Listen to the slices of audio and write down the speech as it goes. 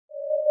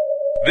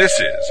This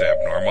is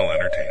Abnormal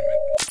Entertainment.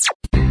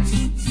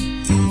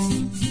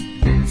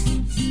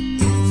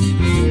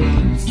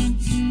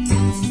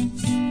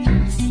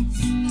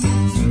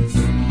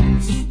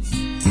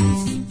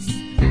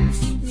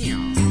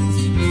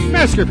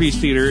 Masterpiece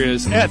Theater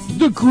is at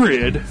the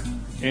Grid,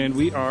 and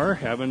we are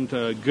having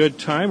a good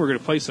time. We're going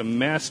to play some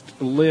Masked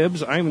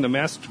Libs. I'm the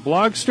Masked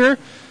Blogster.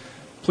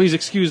 Please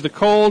excuse the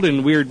cold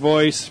and weird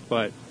voice,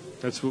 but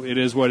it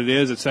is what it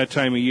is. It's that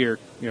time of year,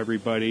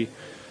 everybody.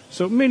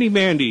 So, Mini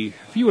Mandy,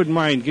 if you would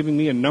mind giving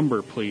me a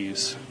number,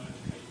 please.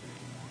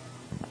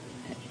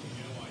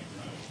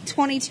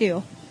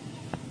 22.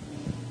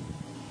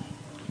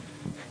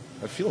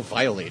 I feel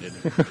violated.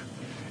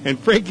 And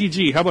Frankie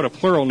G, how about a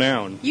plural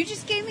noun? You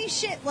just gave me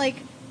shit,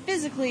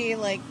 physically,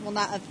 well,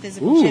 not a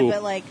physical Ooh.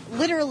 shit, but,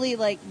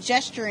 literally,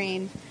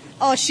 gesturing.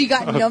 Oh, she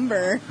got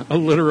number. A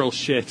literal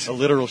shit. A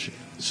literal shit.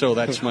 So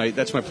that's my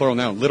plural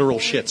noun, literal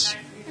shits.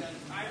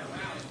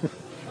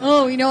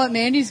 Oh, you know what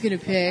Mandy's going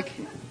to pick?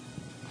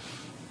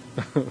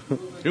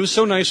 It was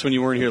so nice when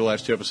you weren't here the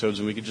last two episodes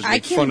and we could just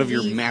make fun of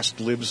your Masked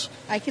Libs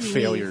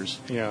failures.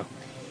 Leave. Yeah.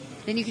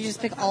 Then you could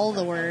just pick all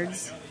the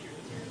words.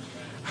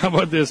 How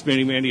about this,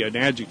 Mini Mandy, an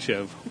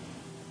adjective?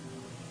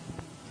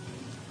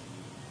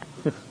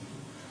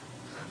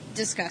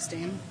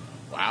 Disgusting.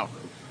 Wow.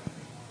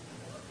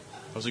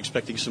 I was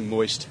expecting some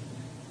moist.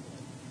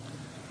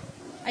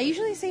 I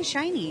usually say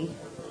shiny.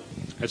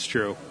 That's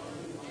true.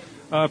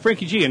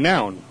 Frankie G, a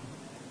noun.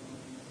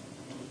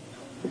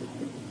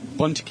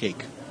 Bunt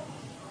cake.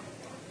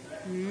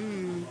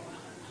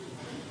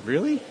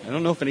 Really? I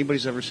don't know if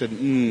anybody's ever said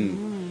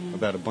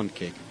about a bunt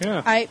cake.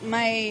 Yeah.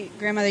 My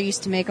grandmother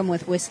used to make them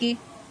with whiskey.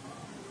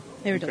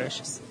 They were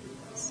delicious.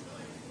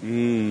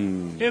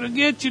 It'll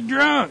get you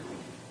drunk.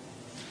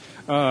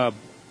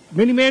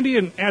 Mini Mandy,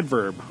 an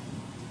adverb.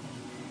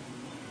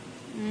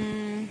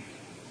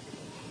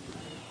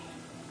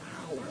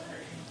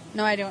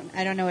 No, I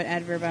don't know what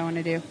adverb I want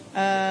to do.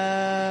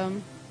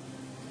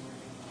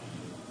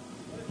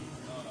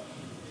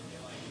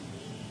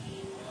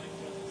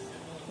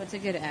 What's a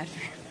good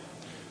adverb?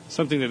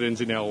 Something that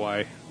ends in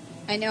ly.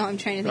 I know, I'm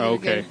trying to think of a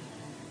good.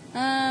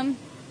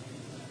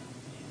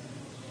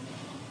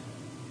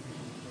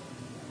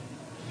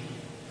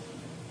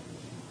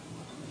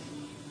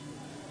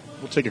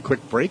 We'll take a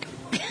quick break.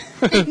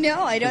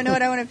 No, I don't know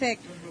what I want to pick.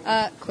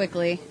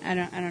 Quickly. I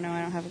don't know.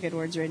 I don't have good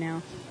words right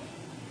now.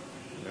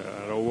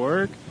 That'll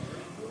work.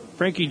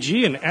 Frankie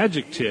G, an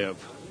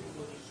adjective.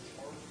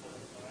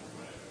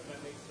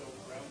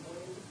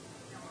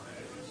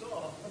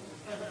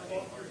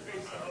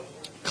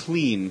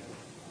 Clean.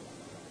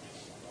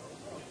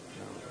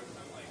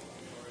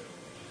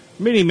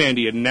 Mini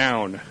Mandy, a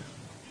noun.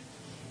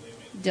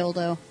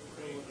 Dildo.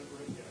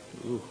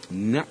 Ooh.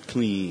 Not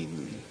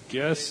clean.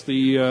 Guess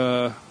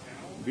the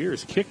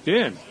beer's kicked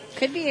in.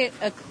 Could be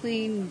a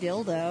clean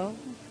dildo.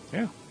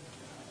 Yeah.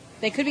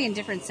 They could be in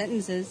different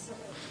sentences.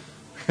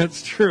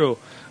 That's true.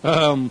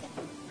 An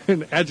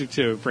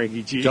adjective,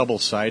 Frankie G.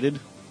 Double-sided.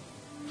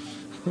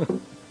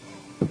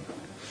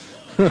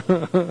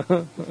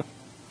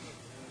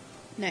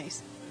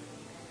 Nice.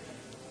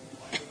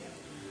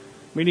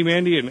 Mini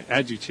Mandy, an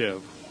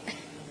adjective.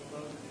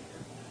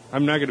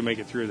 I'm not going to make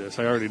it through this.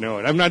 I already know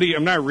it. I'm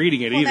not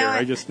reading it either.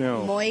 I just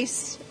know.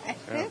 Moist. I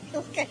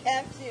feel like I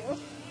have to.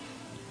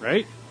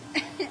 Right?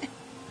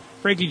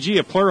 Frankie G,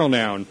 a plural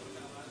noun.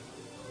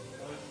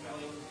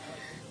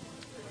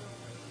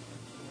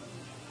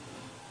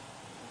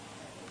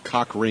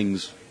 Cock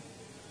rings.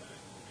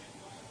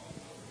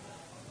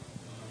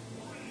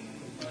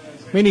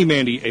 Mini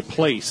Mandy, a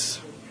place.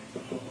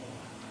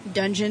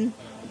 Dungeon.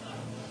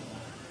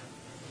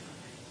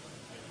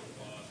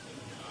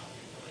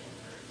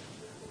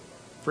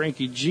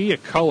 Frankie G, a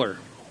color.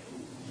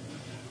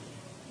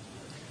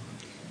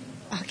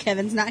 Oh,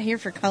 Kevin's not here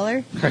for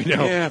color? I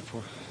know. Yeah,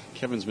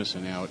 Kevin's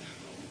missing out.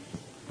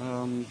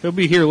 He'll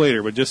be here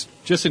later, but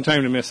just in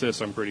time to miss this,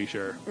 I'm pretty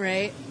sure.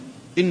 Right.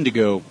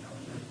 Indigo.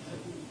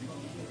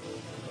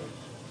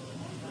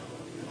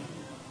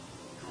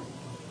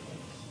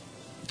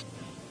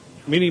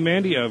 Mini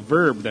Mandy, a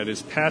verb that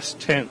is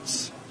past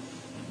tense.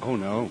 Oh,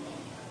 no.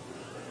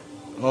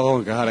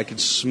 Oh, God, I can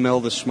smell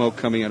the smoke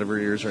coming out of her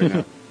ears right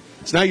now.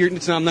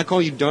 I'm not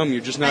calling you dumb.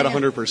 You're just not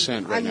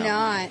 100% right now. I'm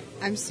not.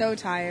 I'm so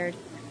tired.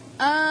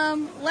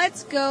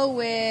 Let's go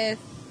with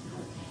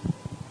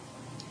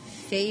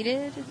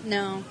faded.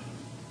 No,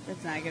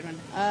 that's not a good one.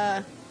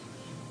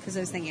 Because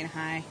I was thinking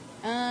high.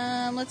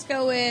 Let's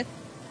go with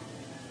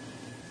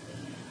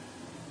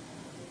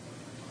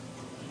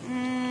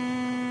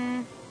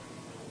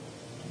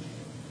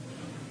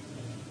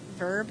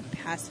verb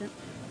passive.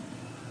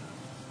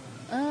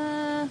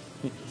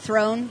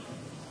 Thrown.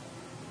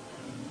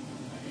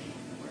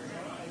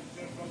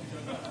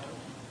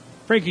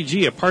 Frankie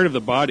G, a part of the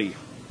body.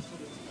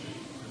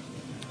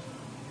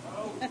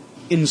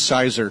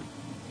 Incisor.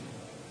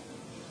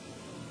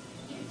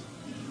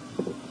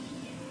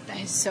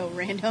 That is so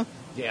random.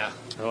 Yeah.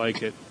 I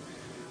like it.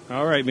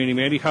 All right, Mini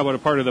Mandy, how about a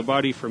part of the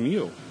body from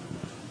you?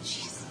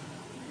 Jeez.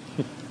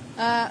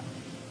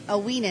 A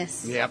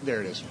weenus. Yep,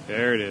 there it is.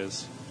 There it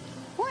is.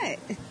 What?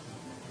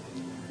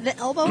 The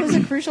elbow is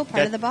a crucial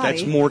part of the body.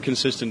 That's more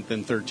consistent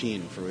than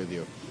 13 for with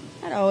you.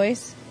 Not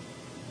always.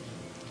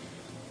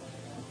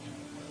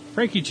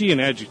 Frankie G, an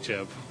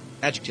adjective.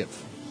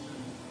 Adjective.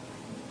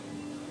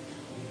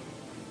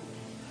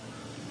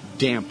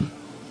 Damp.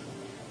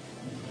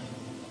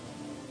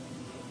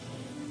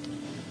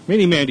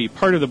 Mini Mandy,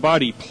 part of the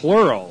body,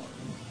 plural.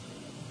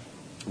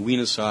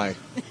 Weenus eye.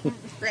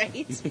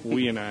 Right?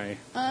 We and I.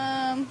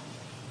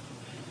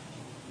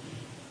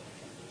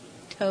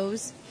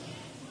 Toes.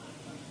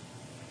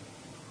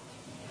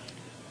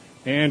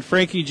 And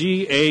Frankie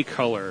G, a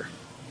color.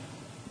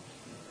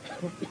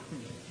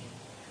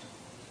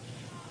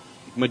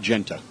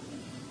 Magenta.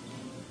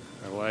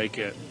 I like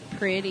it.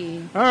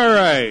 Pretty. All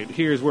right,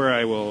 here's where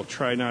I will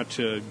try not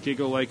to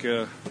giggle like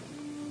a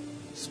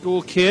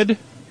school kid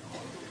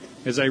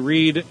as I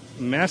read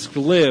Masked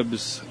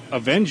Libs,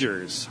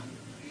 Avengers,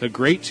 The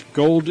Great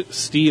Gold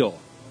Steel.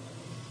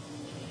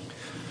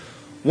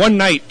 One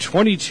night,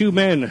 22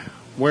 men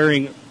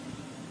wearing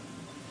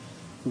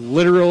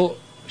literal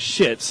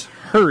shits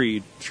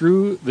hurried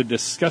through the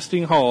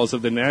disgusting halls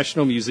of the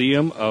National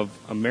Museum of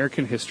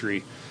American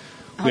History.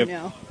 Oh, We have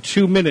no.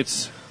 2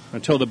 minutes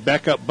until the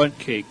backup bunt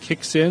cake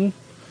kicks in,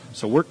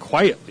 so work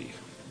quietly.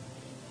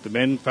 The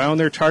men found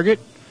their target,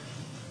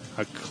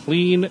 a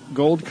clean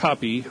gold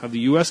copy of the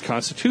U.S.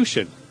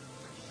 Constitution.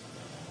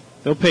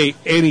 They'll pay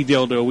any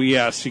dildo we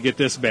ask to get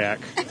this back,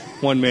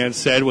 one man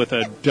said with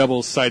a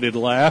double-sided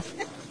laugh.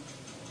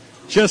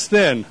 Just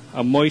then,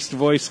 a moist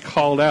voice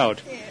called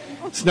out,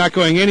 "It's not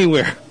going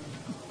anywhere."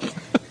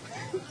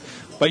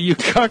 But you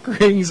cock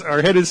rings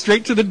are headed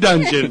straight to the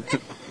dungeon.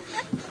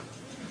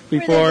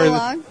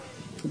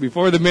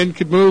 Before the men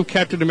could move,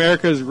 Captain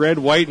America's red,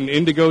 white, and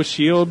indigo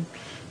shield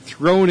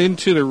thrown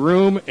into the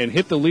room and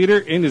hit the leader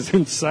in his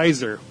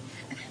incisor.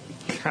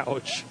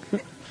 Ouch.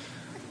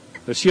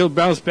 The shield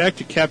bounced back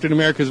to Captain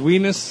America's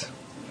weenus,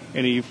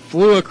 and he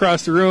flew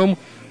across the room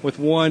with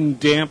one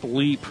damp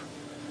leap.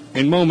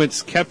 In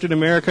moments, Captain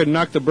America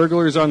knocked the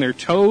burglars on their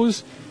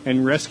toes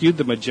and rescued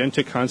the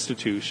magenta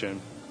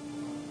Constitution.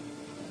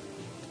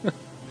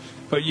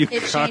 But you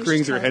It cock changed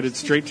rings are toes. headed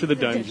straight to the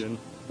dungeon.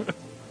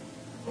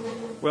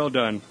 Well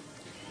done.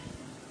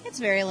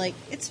 It's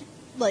it's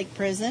like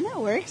prison. It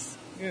works.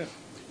 Yeah.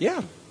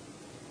 Yeah.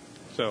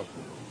 So,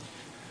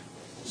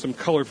 some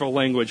colorful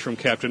language from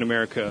Captain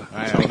America.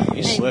 I know.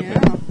 He's I slipping.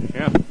 know.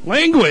 Yeah.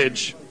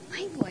 Language!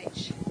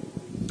 Language.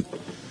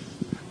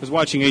 I was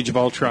watching Age of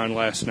Ultron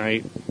last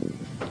night.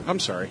 I'm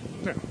sorry.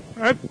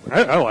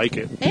 I like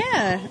it.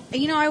 Yeah.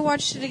 I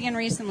watched it again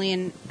recently,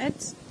 and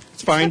it's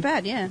fine. not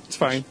bad, yeah. It's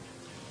fine.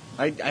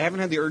 I haven't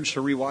had the urge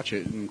to rewatch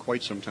it in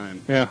quite some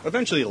time. Yeah.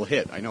 Eventually it'll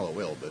hit. I know it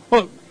will, but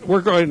Well,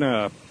 we're going.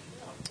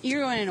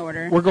 You're going in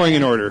order. We're going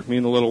in order. Me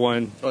and the little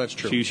one. Oh, that's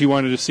true. She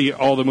wanted to see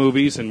all the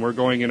movies, and we're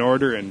going in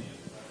order. And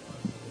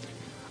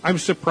I'm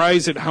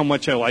surprised at how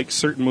much I like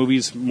certain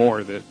movies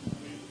more. That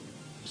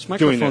this doing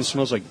microphone this.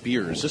 smells like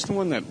beer. Is this the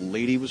one that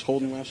lady was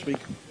holding last week?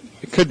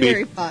 it could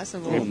Very be.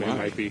 possible. It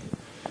might be.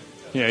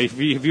 Yeah, if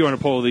you want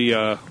to pull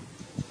the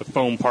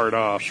foam part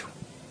off.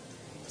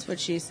 That's what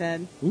she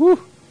said.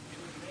 Woo.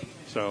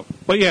 So,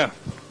 but yeah,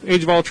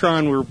 Age of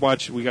Ultron.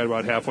 We got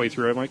about halfway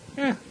through it. I'm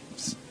like,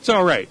 it's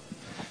all right.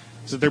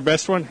 Is it their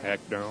best one? Heck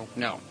no.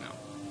 No.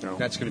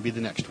 That's going to be the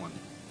next one.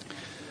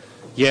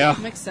 Yeah,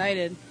 I'm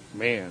excited.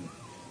 man.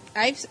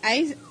 I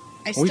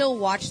still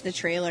watch the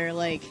trailer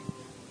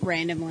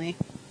randomly.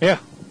 Yeah,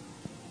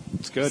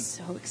 it's good.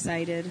 So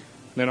excited.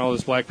 Then all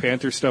this Black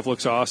Panther stuff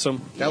looks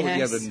awesome. That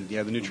Yes. was,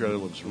 the new trailer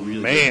looks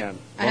really Man. good.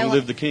 I Long li-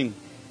 live the king.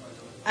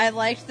 I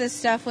liked this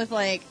stuff with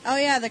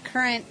the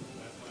current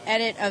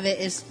edit of it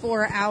is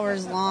 4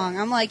 hours long.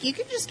 I'm like, you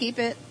could just keep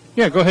it.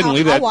 Yeah, go ahead and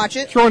leave that. I'll watch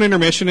it. Throw an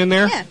intermission in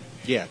there. Yeah,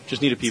 Yeah,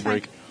 just need a pee It's fine.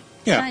 break. it's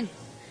Yeah. fine.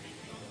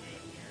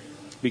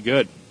 Be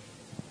good.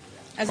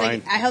 I was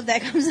Fine. like, I hope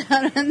that comes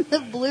out on the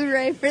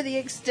Blu-ray for the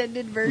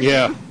extended version.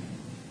 Yeah.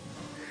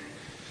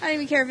 I don't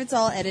even care if it's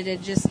all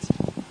edited. Just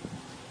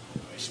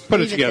Put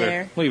it Leave it together.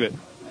 there. Leave it.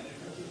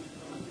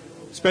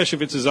 Especially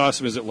if it's as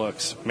awesome as it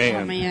looks. Man.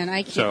 oh man,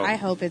 I can't. So, I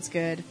hope it's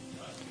good.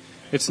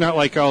 it's not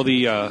like all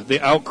the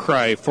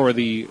outcry for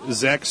the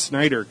Zack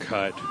Snyder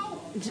cut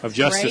of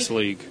Justice Right?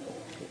 League.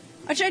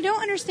 Which I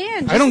don't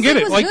understand. I don't get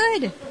Justice it, League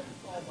like- was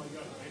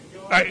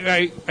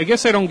good. I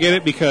guess I don't get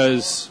it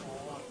because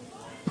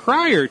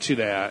prior to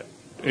that,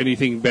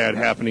 anything bad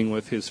happening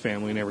with his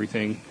family and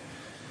everything,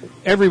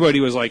 everybody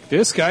was like,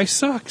 this guy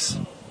sucks.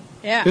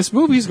 Yeah. This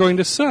movie's going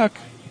to suck.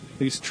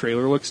 This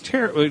trailer looks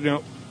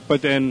terrible.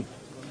 But then,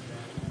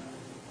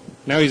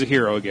 now he's a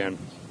hero again.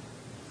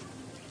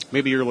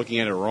 Maybe you're looking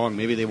at it wrong.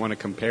 Maybe they want to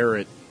compare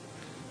it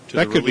to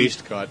That the could be.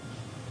 released cut.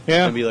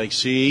 Yeah. And be like,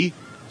 see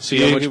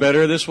how much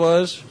better this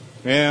was?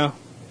 Yeah.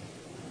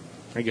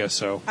 I guess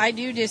so. I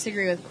do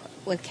disagree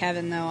with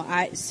Kevin though.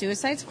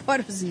 Suicide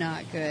Squad was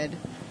not good.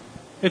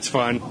 It's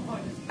fun.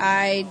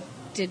 I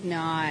did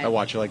I not.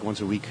 watch it like once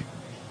a week.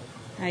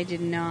 I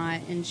did not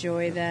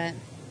enjoy that.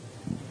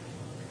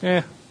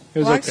 Yeah. It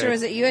was Lobster, okay.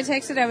 was it you had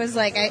texted? I was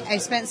like, I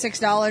spent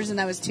 $6 and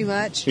that was too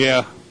much.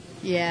 Yeah.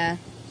 Yeah.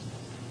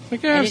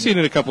 Like, yeah, I've didn't- seen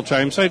it a couple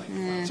times.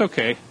 It's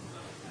okay.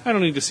 I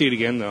don't need to see it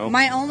again, though.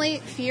 My only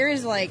fear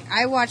is, like,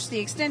 I watched the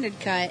extended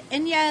cut,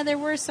 and yeah, there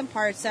were some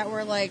parts that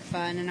were, like,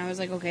 fun, and I was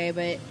like, okay,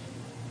 but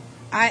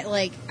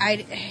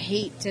I'd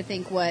hate to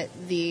think what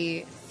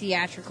the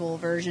theatrical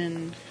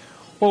version...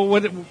 Well,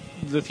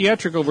 the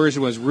theatrical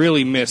version was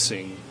really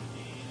missing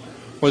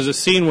was a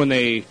scene when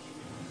they're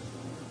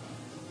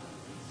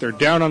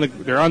on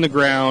the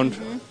ground.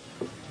 Mm-hmm.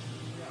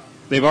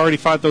 They've already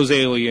fought those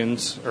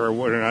aliens, or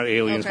what are not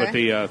aliens,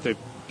 Okay. but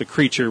the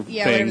creature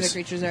Yeah, things. whatever the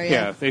creatures are,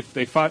 yeah.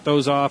 They fought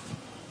those off,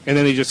 and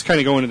then they just kind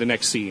of go into the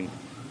next scene,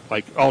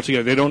 like all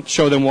together. They don't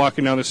show them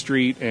walking down the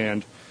street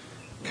and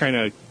kind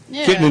of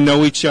Yeah. getting to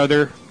know each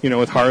other.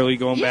 With Harley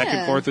going back and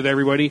Yeah. forth with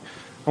everybody.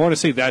 I want to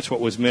say that's what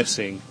was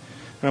missing.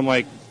 And I'm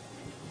like,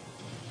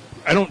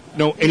 I don't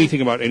know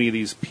anything about any of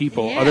these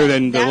people Yeah, other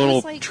than the that little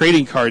was like-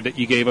 trading card that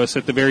you gave us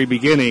at the very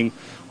beginning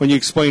when you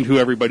explained who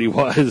everybody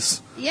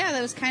was. Yeah,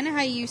 that was kind of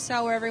how you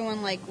saw where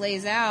everyone, like,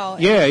 lays out.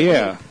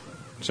 Yeah.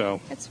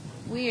 So, That's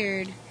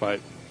weird. but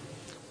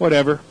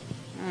whatever.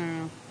 I don't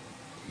know.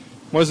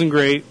 Wasn't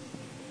great.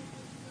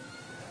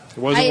 It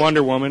wasn't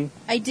Wonder Woman.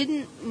 I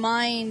didn't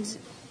mind.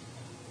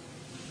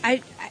 I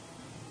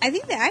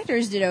think the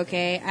actors did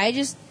okay.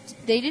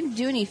 They didn't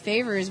do any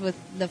favors with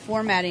the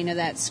formatting of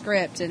that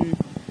script and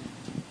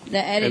the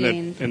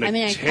editing. And the I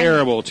mean,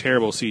 terrible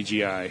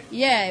CGI.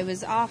 yeah, it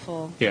was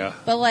awful. Yeah.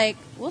 But like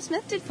Will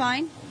Smith did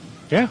fine.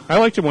 Yeah, I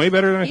liked him way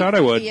better than I thought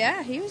I would.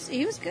 Yeah, he was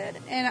good,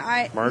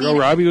 and Margot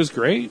Robbie was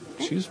great.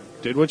 She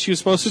did what she was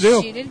supposed to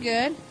do. She did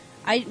good.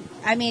 I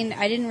mean,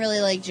 I didn't really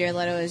like Jared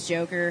Leto as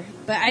Joker,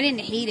 but I didn't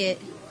hate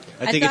it.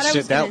 I think thought it's I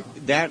was that gonna-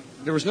 that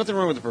there was nothing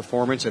wrong with the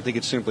performance. I think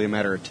it's simply a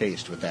matter of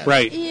taste with that.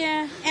 Right.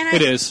 Yeah, and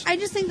It is. I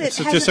just think that It's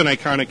just an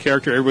iconic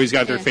character. Everybody's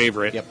got their Yeah.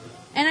 favorite. Yep.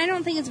 and I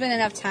don't think it's been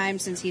enough time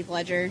since Heath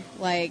Ledger.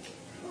 Like,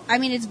 I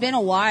mean, it's been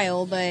a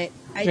while, but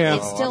Yeah.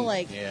 it's still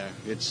like, Yeah,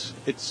 it's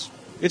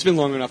been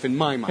long enough in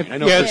my mind. I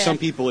know Yeah. for some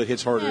people it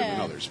hits harder Yeah.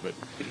 than others, but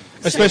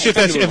Especially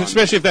Time to move on.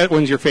 especially if that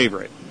one's your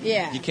favorite.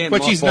 yeah, you can't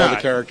But she's mothball the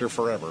not. character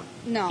forever.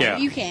 no, Yeah.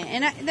 you can't,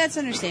 and that's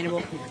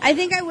understandable. I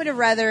think I would have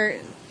rather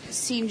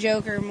seen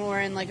Joker more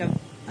in like a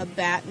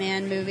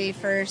Batman movie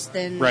first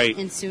than Right.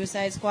 in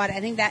Suicide Squad. I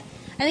think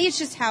it's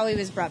just how he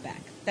was brought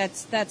back.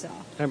 That's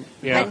all.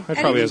 Yeah, I that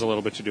probably didn't- has a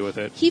little bit to do with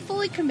it. He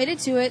fully committed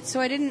to it, so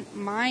I didn't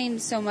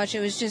mind so much. It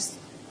was just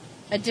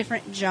a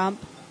different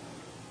jump.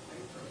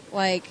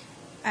 Like,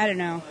 I don't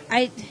know.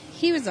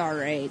 He was all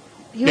right.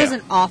 He Yeah.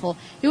 wasn't awful.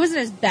 He wasn't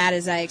as bad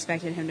as I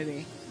expected him to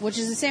be, which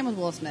is the same with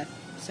Will Smith.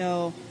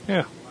 So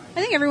Yeah.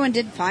 I think everyone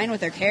did fine with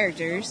their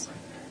characters.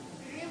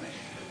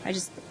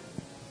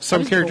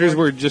 Some was characters bored.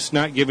 were just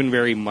not given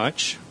very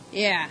much.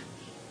 Yeah,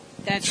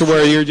 that's To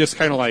where you're just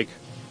kind of like,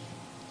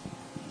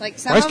 like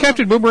some why is of them-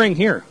 Captain Boomerang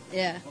here?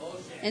 Yeah,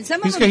 and some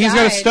of He's them got, he's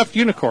got a died. stuffed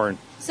unicorn.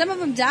 Some of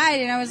them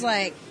died, and I was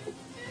like,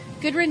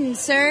 "Good riddance,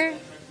 sir.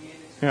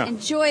 Yeah.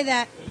 Enjoy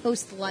that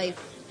post life."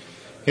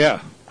 Yeah.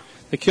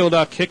 They killed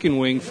off Kick and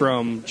Wing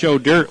from Joe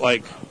Dirt,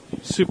 like,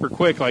 super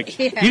quick. Like,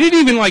 Yeah. you didn't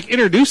even, like,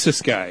 introduce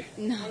this guy.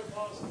 No,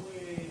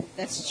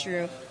 that's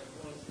true.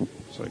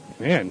 It's like,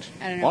 man.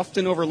 I don't know.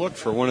 Often overlooked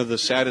for one of the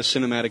saddest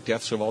cinematic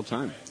deaths of all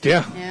time.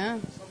 Yeah. Yeah.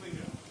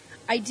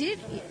 I did.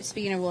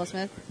 Speaking of Will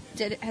Smith,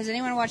 has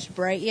anyone watched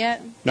Bright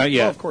yet? Not Oh,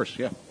 yet. of course,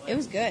 yeah. It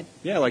was good.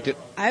 Yeah, I liked it. It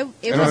I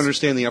don't was.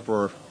 understand the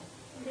uproar.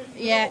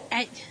 Yeah,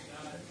 I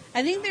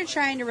think they're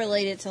trying to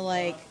relate it to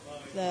like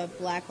the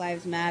Black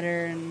Lives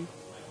Matter and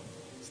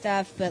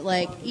stuff, but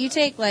like you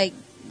take like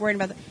worrying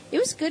about it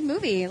was a good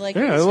movie. Like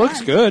Yeah, was it looks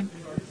fun. good.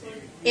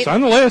 It's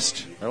on the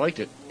list. I liked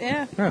it.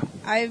 Yeah. Yeah.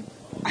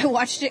 I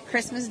watched it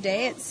Christmas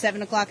Day at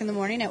 7:00 in the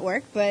morning at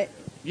work, but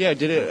Yeah, I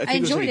did it. I think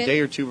it was like enjoyed a it. day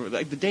or two.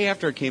 Like the day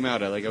after it came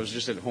out, I was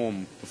just at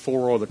home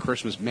before all the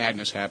Christmas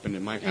madness happened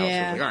in my house. I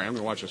Yeah. was like, all right, I'm going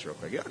to watch this real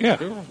quick. Yeah. Yeah.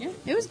 yeah,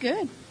 it was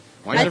good.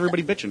 Why is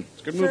everybody bitching?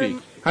 It's a good movie.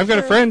 I've got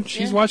a friend.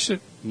 She's yeah. watched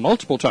it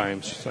multiple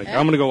times. She's like, Yeah.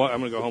 I'm gonna go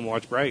home and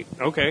watch Bright.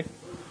 Okay.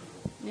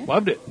 Yeah.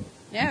 Loved it.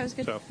 Yeah, it was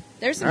good. So,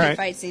 There's some all good right.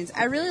 fight scenes.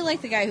 I really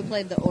like the guy who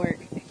played the orc.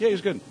 Yeah, he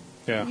was good.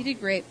 Yeah. He did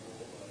great.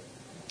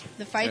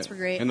 The fights were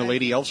great. And the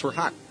lady elves were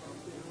hot.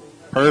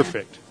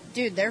 Perfect.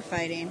 Dude, they're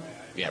fighting.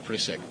 Yeah,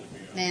 pretty sick.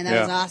 Man, that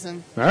Yeah. was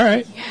awesome. All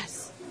right.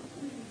 Yes.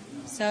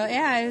 So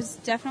yeah, it was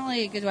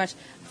definitely a good watch.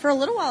 For a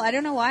little while, I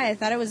don't know why I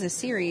thought it was a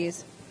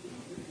series.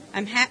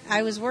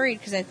 I was worried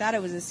because I thought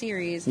it was a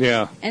series.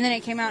 Yeah. And then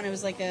it came out and it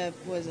was like a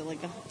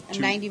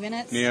 90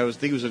 minutes? Yeah, I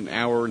think it was an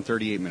hour and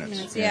 38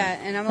 minutes. Yeah.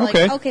 And I'm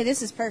Okay. like, okay,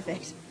 this is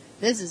perfect.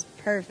 This is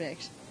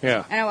perfect.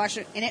 Yeah. And I watched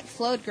it, and it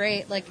flowed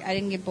great. Like I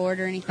didn't get bored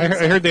or anything.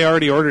 I heard they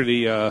already ordered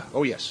the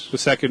Oh, yes.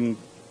 second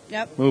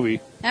Yep. movie.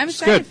 And I'm It's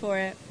excited good. for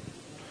it.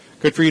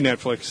 Good for you,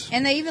 Netflix.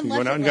 And they even You left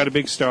went out it and like, got a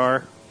big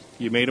star.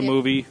 You made a Yeah.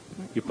 movie.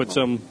 You put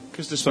some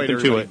Because despite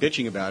something to everybody it.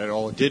 bitching about it,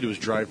 all it did was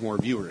drive more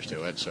viewers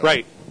to it. So.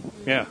 Right.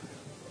 Yeah.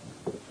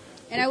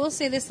 And I will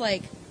say this,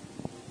 like,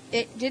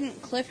 it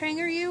didn't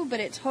cliffhanger you, but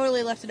it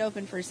totally left it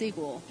open for a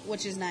sequel,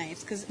 which is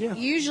nice. Because Yeah.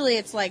 usually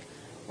it's like,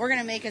 we're going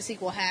to make a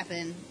sequel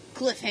happen,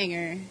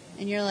 cliffhanger,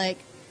 and you're like,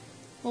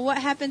 well, what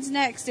happens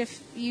next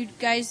if you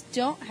guys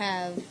don't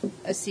have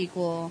a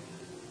sequel?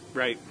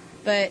 Right.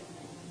 But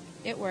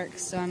it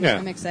works, so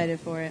I'm excited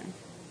for it.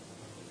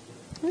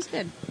 It was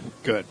good.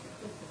 Good.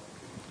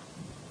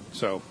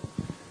 So,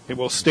 it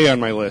will stay on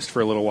my list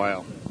for a little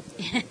while.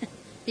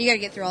 You got to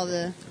get through all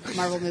the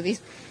Marvel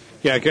movies.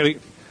 Yeah,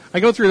 I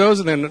go through those,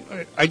 and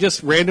then I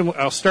just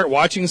I'll start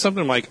watching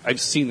something. I'm like, I've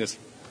seen this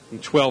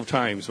 12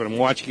 times, but I'm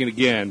watching it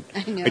again.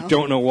 I know. I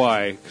don't know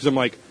why, because I'm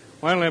like,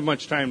 well, I don't have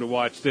much time to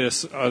watch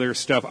this other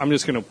stuff. I'm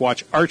just going to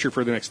watch Archer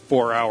for the next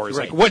 4 hours.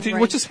 Right. Like,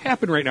 what just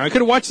happened right now? I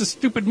could have watched this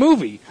stupid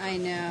movie. I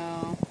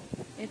know.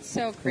 It's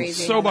so I'm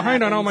crazy. so how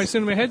behind that on all my happens.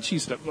 cinema head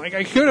cheese stuff. Like,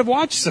 I could have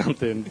watched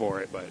something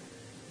for it, but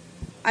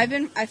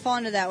I fall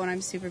into that when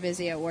I'm super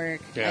busy at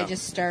work. Yeah. I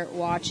just start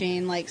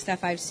watching like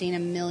stuff I've seen a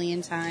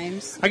million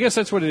times. I guess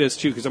that's what it is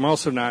too. Because I'm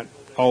also not.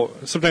 Oh,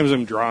 sometimes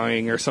I'm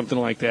drawing or something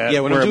like that.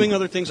 Yeah, when where I'm doing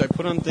other things, I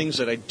put on things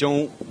that I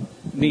don't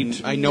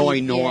need. I know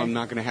Yeah. I'm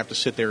not going to have to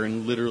sit there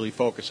and literally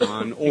focus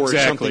on, or it's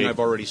Exactly. something I've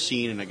already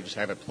seen and I can just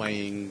have it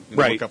playing and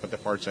Right. look up at the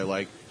parts I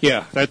like.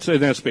 Yeah, that's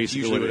basically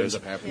Usually what what it ends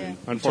is. up happening.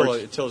 Yeah.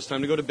 Until it's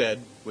time to go to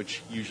bed,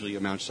 which usually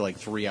amounts to like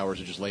 3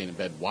 hours of just laying in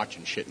bed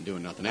watching shit and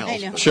doing nothing else. I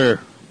know. But- Sure.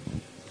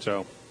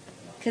 So,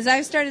 Because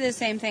I've started the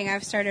same thing.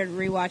 I've started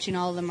rewatching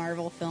all of the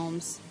Marvel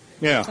films.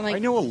 yeah. So I'm like, I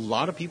know a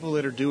lot of people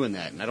that are doing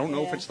that, and I don't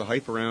know if Yeah. it's the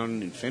hype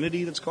around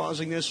Infinity that's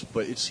causing this,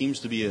 but it seems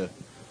to be a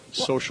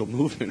social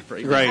movement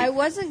right now. Right. I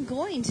wasn't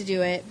going to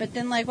do it, but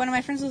then like one of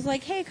my friends was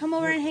like, "Hey, come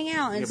over and hang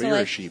out." And Yeah, but so you're a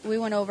like sheep. we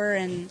went over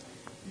and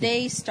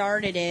they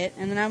started it,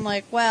 and then I'm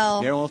like,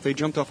 "Well, Yeah, well, if they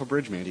jumped off a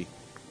bridge, Mandy.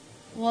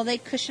 they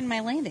cushioned my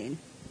landing."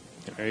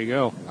 There you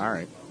go. All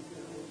right.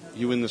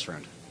 You win this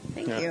round.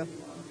 Thank Yeah. you.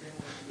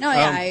 No,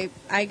 yeah,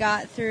 I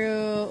got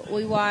through.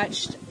 We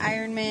watched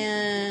Iron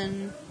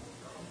Man.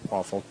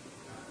 Awful.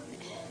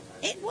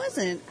 It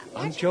wasn't.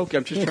 I'm joking.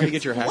 I'm just trying to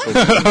get your hat.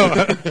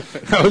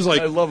 I was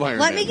like, I love Iron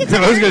Let Man. me get to I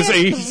was Iron going to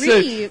Man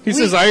say, 3. he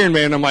says Iron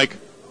Man. I'm like,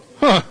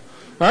 huh.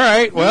 All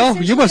right. Well,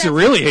 you must have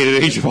really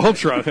hated Age of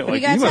Ultron. Like, We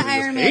got you to must have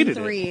Iron just Man hated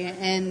 3, it.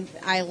 and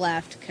I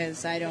left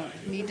because I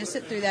don't need to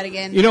sit through that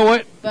again. You know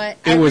what? But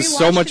It I was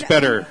so rewatched much it-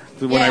 better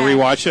when I Yeah.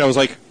 rewatched it. I was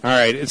like, all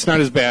right, it's not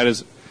as bad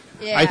as.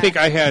 Yeah. I think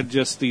I had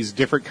just these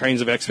different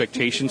kinds of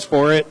expectations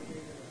for it.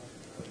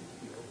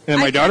 And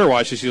my daughter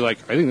watched it. She's like,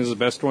 I think this is the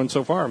best one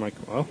so far. I'm like,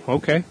 well,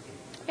 okay.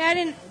 Yeah, I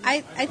didn't.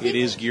 I think It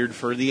is geared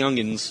for the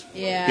youngins.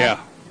 Yeah. Yeah.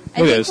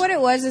 I It think is. what it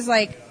was is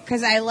like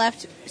because I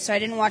left, so I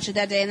didn't watch it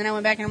that day, and then I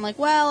went back and I'm like,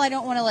 well, I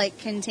don't want to like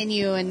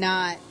continue and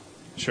not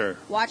Sure.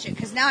 watch it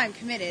because now I'm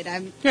committed.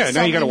 I'm Yeah, so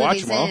now you gotta many watch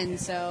movies them all. in,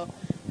 so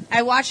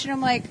I watched it.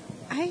 I'm like,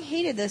 I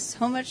hated this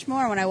so much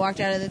more when I walked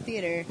out of the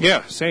theater.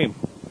 Yeah, same.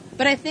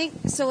 But I think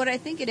so. What I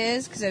think it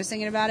is because I was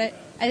thinking about it.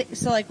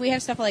 So like we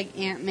have stuff like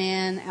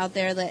Ant-Man out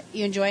there that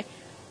you enjoy.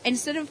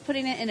 Instead of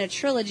putting it in a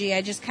trilogy,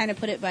 I just kind of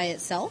put it by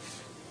itself.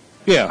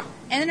 Yeah.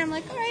 And then I'm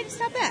like, all right, it's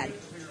not bad. It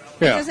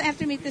Yeah. doesn't have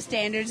to meet the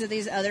standards of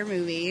these other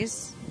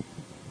movies.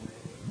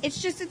 It's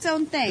just its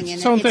own thing, It's and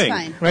its own it's thing.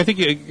 fine. And I think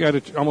you got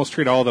to almost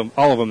treat all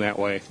of them that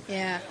way.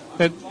 Yeah.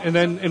 And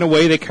then in a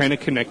way they kind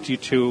of connect you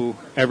to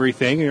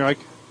everything, and you're like,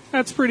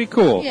 that's pretty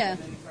cool. Yeah.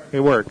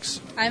 It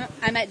works.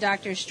 I'm at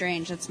Doctor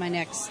Strange. That's my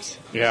next.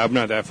 Yeah, I'm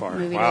not that far.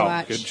 Movie to Wow,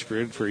 watch.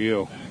 good for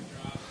you.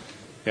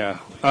 Yeah.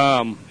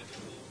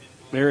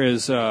 There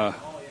is. I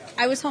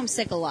was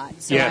homesick a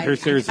lot. So Yeah, I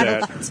there's got a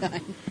that. lot of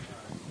time.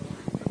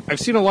 I've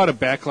seen a lot of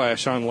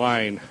backlash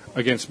online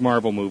against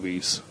Marvel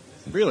movies,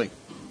 Really?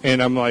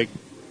 and I'm like,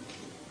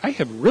 I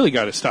have really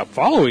got to stop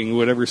following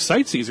whatever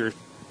sites these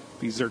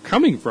are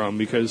coming from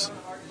because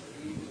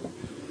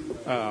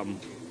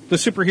the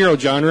superhero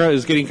genre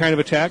is getting kind of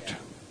attacked,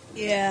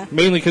 Yeah.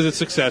 mainly because it's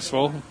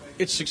successful.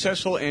 It's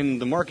successful, and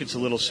the market's a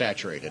little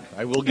saturated.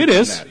 I will It give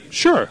them is, that.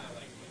 sure.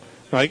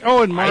 Like,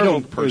 oh, and I Marvel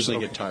don't personally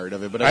get tired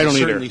of it, but I I don't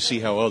can either. certainly see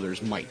how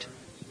others might.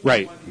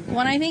 right.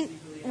 When I think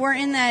we're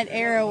in that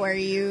era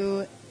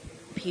where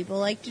people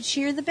like to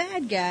cheer the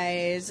bad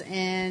guys,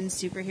 and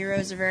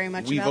superheroes are very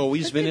much. We've about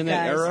always the been good in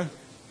that guys. era,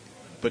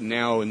 but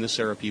now in this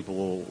era,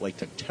 people like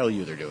to tell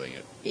you they're doing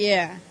it.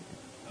 Yeah.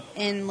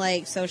 And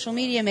like social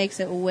media makes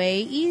it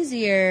way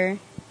easier.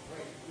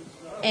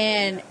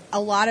 And a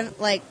lot of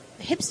like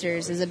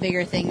hipsters is a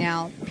bigger thing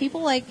now.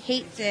 People like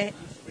they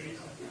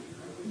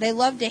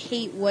love to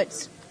hate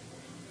what's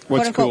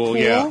What's quote unquote cool,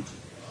 yeah.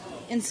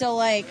 And so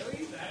like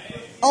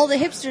all the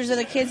hipsters are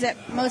the kids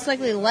that most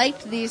likely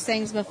liked these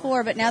things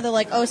before, but now they're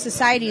like, oh,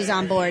 society's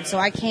on board, so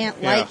I can't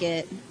Yeah. like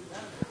it.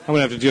 I'm going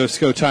to have to just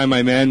go tie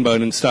my man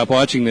bun and stop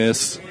watching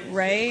this,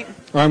 Right?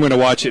 or I'm going to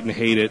watch it and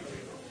hate it.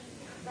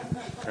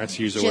 That's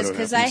usually Just what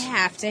because I happens.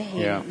 have to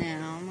hate Yeah. it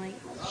now. I'm like,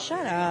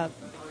 shut up.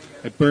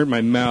 I burnt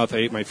my mouth. I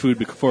ate my food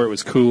before it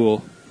was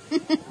cool.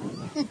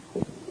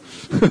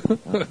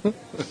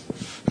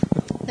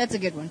 That's a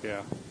good one.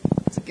 Yeah.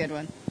 That's a good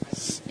one.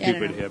 Yeah, I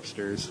don't Stupid know.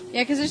 hipsters.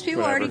 Yeah, because there's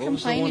people Whatever. already What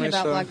was the one complaining I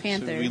about saw? Black So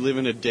Panther. we live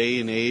in a day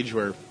and age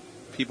where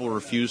people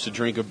refuse to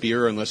drink a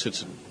beer unless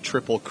it's a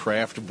triple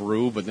craft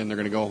brew, but then they're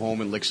going to go home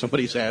and lick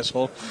somebody's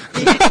asshole.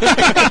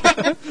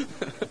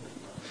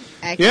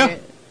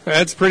 Accurate.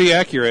 That's pretty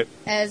accurate.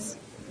 As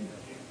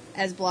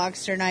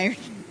Blogster and I are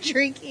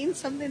drinking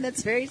something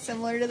that's very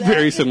similar to that.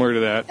 Very similar to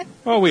that.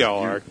 Oh, we all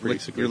are,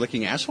 basically. You're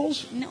licking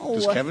assholes? No.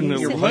 Does Kevin, No,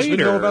 your later. husband,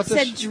 know about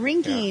Said this?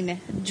 drinking.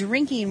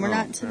 Drinking. We're Oh,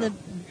 not to the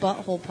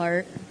butthole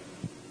part.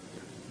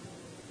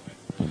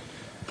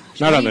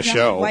 Not Why on do the you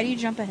show. Why do you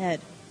jump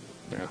ahead?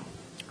 Yeah.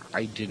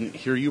 I didn't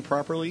hear you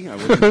properly. I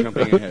wasn't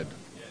jumping ahead.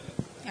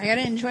 I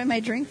gotta enjoy my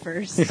drink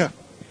first. Yeah.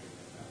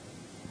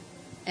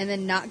 And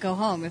then not go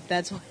home if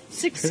that's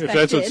what's expected. If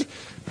that's what's,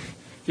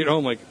 get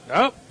home like,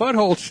 oh,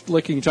 butthole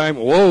licking time.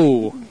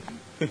 Whoa.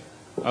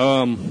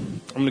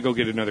 I'm gonna go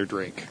get another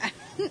drink.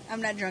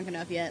 I'm not drunk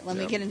enough yet. Let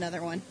me get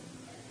another one.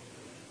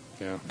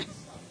 Yeah.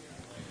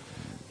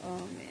 Oh,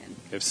 man.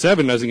 If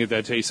 7 doesn't get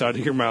that taste out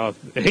of your mouth,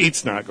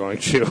 8's not going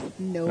to.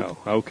 Nope.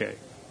 Oh, okay.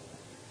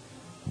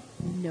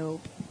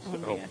 Nope. Oh,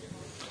 my Oh. God.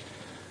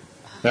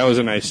 That was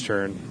a nice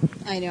turn.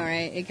 I know,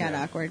 right? It got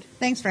awkward.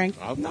 Thanks, Frank.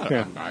 I'm not,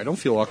 Yeah. I don't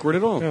feel awkward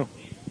at all. No.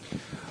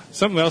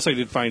 Something else I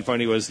did find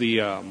funny was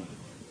the,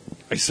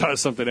 I saw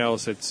something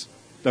else. It's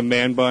the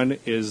man bun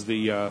is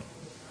the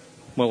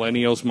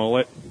millennials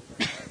mullet,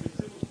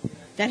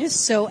 That is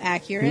so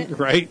accurate.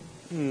 right?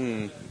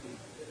 No,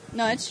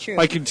 it's true.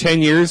 Like in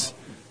 10 years,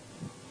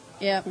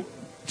 Yep.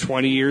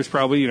 20 years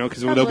probably,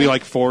 because they'll Probably. be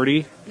like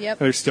 40. Yep.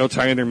 They're still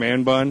tying their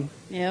man bun.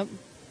 Yep.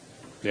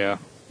 Yeah.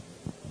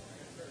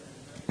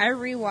 I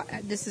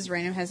rewatched. This is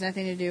random. Has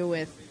nothing to do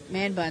with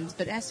man buns,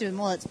 but it has to do with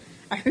mullets.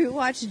 I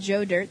rewatched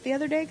Joe Dirt the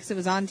other day because it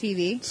was on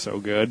TV. So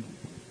good.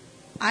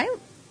 I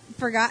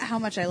forgot how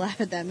much I laughed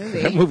at that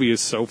movie. That movie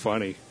is so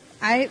funny.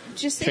 I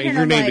just sit here Change and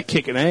your I'm name like, to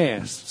Kickin'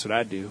 Ass. That's what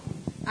I do.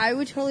 I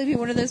would totally be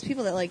one of those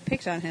people that like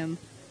picked on him.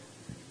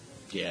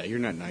 Yeah, you're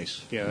not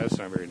nice. Yeah, that's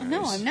not very nice.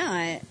 No, I'm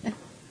not.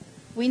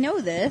 We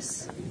know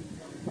this,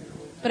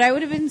 but I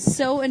would have been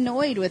so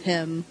annoyed with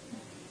him,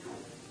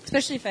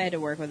 especially if I had to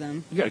work with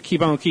him. You got to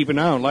keep on keeping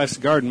on. Life's a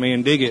garden,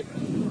 man. Dig it.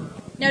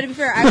 No, to be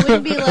fair, I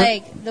wouldn't be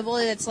like the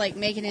bully that's like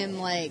making him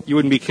like. You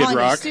wouldn't be Kid calling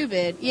him Rock?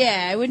 stupid.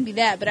 Yeah, I wouldn't be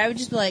that, but I would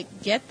just be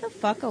like, get the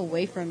fuck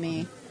away from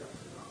me.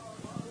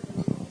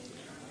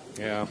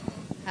 Yeah.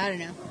 I don't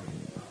know.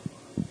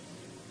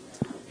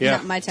 Yeah.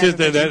 Not my type Just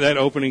of that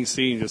opening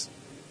scene. Just,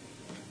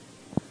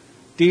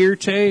 Dear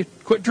Tay,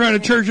 quit trying to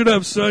church it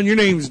up, son. Your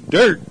name's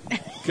Dirt.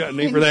 Got a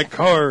name for that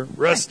car,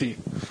 Rusty.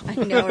 I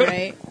know,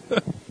 right?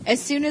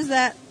 As soon as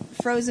that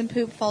frozen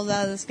poop falls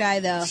out of the sky,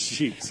 though,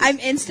 Jesus. I'm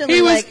instantly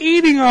He was like,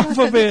 eating off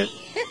of it.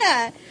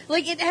 yeah,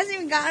 like it hasn't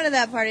even gotten to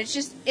that part. It's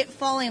just it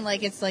falling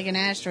like it's like an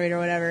asteroid or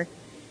whatever,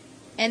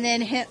 and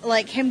then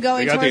him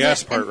going. They got towards the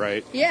S it, part and-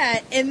 right. Yeah,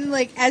 and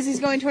like as he's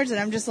going towards it,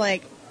 I'm just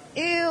like,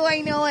 ew,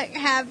 I know what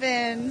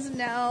happens.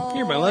 No,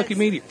 You're my lucky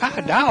meaty.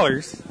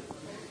 $5.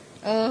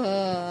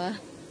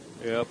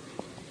 Yep.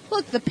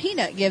 Look, the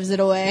peanut gives it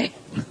away.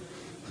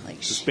 Like,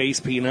 The space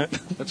peanut.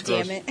 That's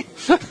damn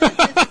gross.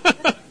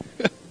 it.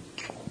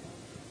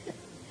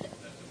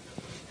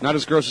 Not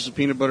as gross as a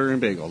peanut butter and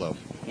bagel, though.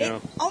 Yeah.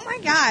 Oh my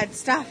God!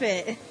 Stop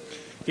it.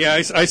 Yeah,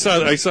 I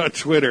saw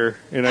Twitter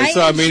and I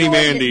saw Mini enjoyed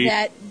Mandy.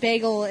 that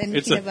bagel and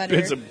It's peanut butter.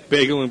 a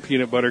bagel and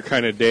peanut butter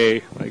kind of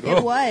day. Like, It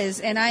oh, was,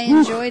 and I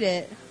enjoyed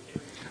it.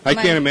 I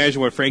my- can't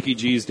imagine what Frankie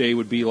G's day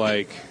would be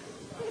like.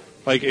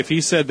 Like if he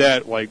said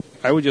that, like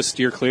I would just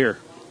steer clear.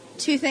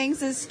 2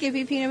 things is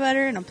Skippy peanut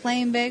butter and a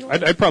plain bagel.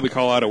 I'd probably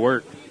call out of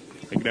work.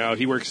 Like no,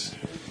 he works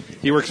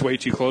way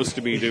too close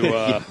to me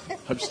to.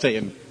 I'm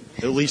staying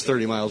at least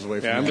 30 miles away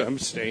from Yeah, that. I'm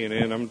staying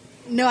in.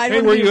 No, I Hey,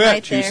 don't where want to you be at,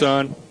 right there.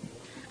 Tucson?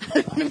 I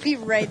want to be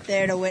right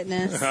there to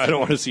witness. I don't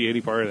want to see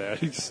any part of that.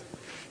 He just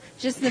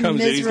Just the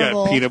comes in, he's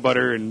miserable. got peanut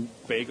butter and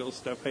bagel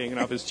stuff hanging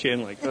off his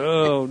chin. Like,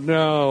 oh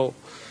no,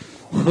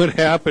 what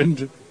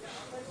happened?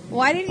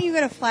 Why didn't you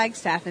go to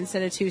Flagstaff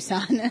instead of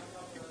Tucson?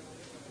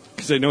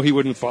 Because I know he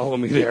wouldn't follow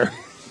me there.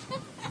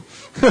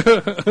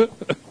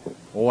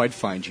 Oh, I'd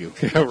find you.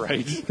 Yeah,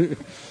 right.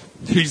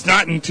 He's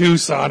not in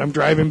Tucson. I'm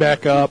driving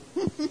back up.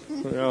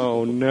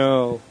 Oh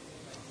no.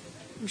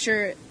 I'm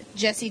sure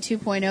Jesse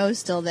 2.0 is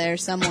still there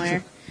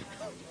somewhere.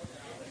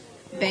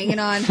 Banging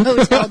on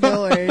hotel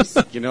doors.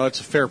 You know, it's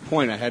a fair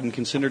point. I hadn't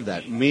considered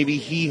that. Maybe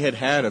he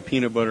had a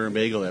peanut butter and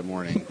bagel that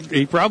morning,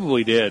 He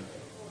probably did.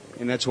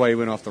 and that's why he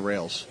went off the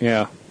rails.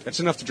 Yeah. That's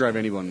enough to drive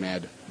anyone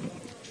mad.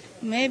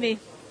 Maybe.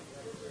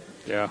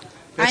 Yeah.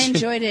 I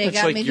enjoyed it. It That's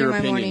got like me your through my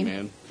opinion, morning.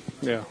 man.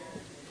 Yeah.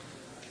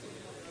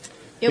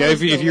 It Yeah.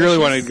 was If you really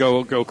want to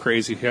delicious. go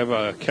crazy, have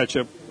a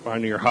ketchup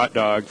on your hot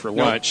dog for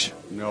lunch.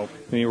 Nope.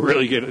 And you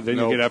really get it. Then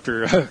Nope. you get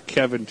after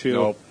Kevin too.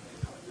 Nope.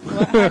 What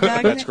hot dog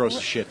That's thing? gross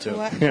as shit, too.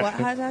 What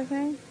hot dog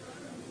thing?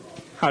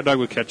 Hot dog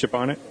with ketchup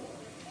on it.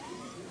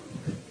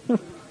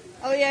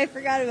 Oh yeah, I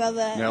forgot about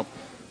that. Nope.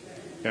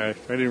 Yeah, I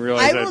didn't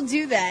realize I that. will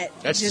do that.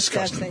 That's just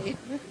disgusting.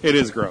 It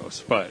is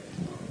gross, but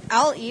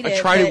I'll eat it. I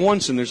tried it but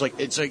once, and it's like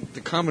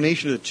the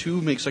combination of the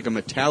two makes like a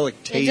metallic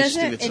It taste,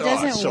 and doesn't. it's, It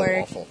doesn't it's so work.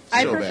 awful.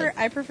 I So prefer. bad.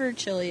 I prefer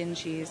chili and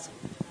cheese.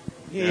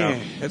 Yeah, Yeah.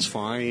 that's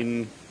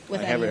fine.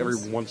 With I have it every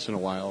onions. once in a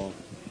while.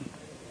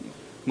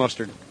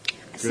 Mustard.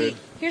 See,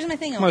 here's my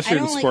thing. mustard I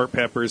and don't like. sport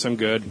peppers, I'm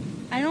good.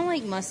 I don't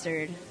like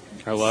mustard.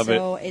 I love it.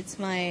 So it's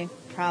my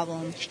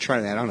problem. Just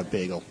try that on a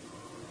bagel.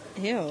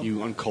 Ew.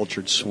 You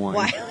uncultured swine.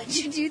 Why would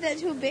you do that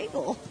to a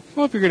bagel?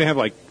 Well, if you're going to have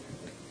like,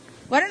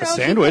 Well, I don't A know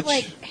sandwich. if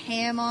you put, like,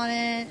 ham on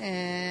it,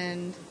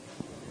 and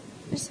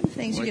there's some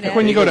things you could add.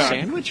 when you go to-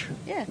 sandwich?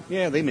 Yeah.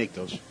 Yeah, they make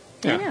those. I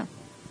yeah, know.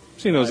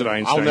 seen those at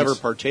Einstein's. I'll never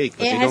partake,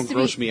 but It they has don't to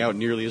gross be- me out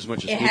nearly as much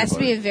as It peanut has to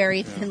butter. be a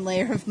very thin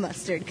layer of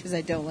mustard because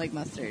I don't like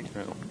mustard.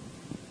 No.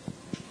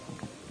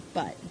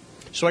 But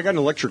So I got an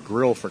electric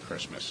grill for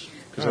Christmas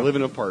because I Oh. live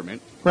in an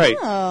apartment. Right.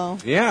 oh,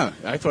 Yeah,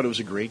 I thought it was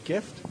a great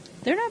gift.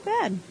 they're not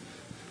bad.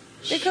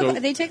 They So-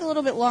 cook. They take a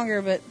little bit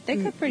longer, but they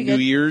cook pretty New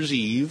good. Year's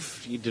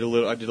Eve, I did a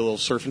little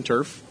surf and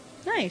turf.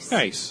 Nice.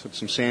 Nice. Put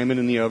some salmon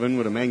in the oven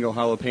with a mango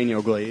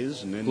jalapeno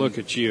glaze, and then Look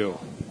at you.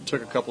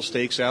 took a couple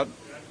steaks out,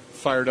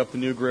 fired up the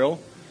new grill,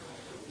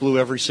 blew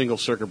every single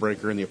circuit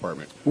breaker in the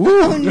apartment.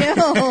 Oh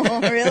no!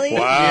 Really?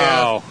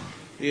 Wow.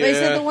 Wait,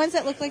 so the ones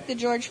that look like the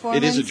George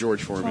Foreman? It is a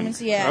George Foreman.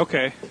 Yeah.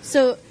 Okay.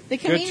 So the Good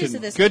convenience to,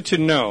 of this. good to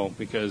know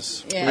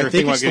because Yeah. we I were think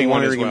thinking about it's the getting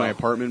one as wiring in my well.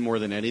 apartment more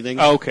than anything.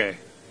 Oh, okay.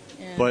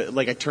 Yeah. But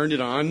like I turned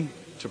it on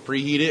to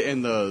preheat it,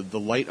 and the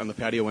light on the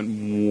patio went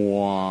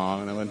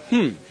mwah, and I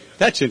went,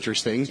 that's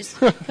interesting. Just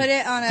put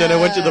it on a. Then I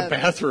went to the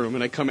bathroom,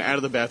 and I come out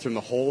of the bathroom,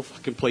 the whole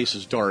fucking place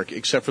is dark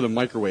except for the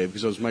microwave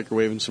because I was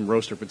microwaving some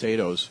roaster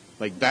potatoes.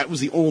 Like that was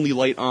the only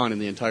light on in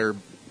the entire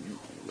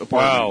apartment.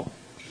 Wow.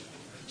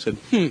 Said,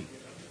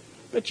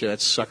 bet you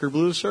that sucker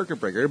blew the circuit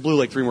breaker. It blew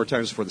like 3 more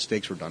times before the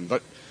steaks were done.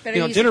 But Better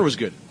you know, use- dinner was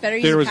good. Better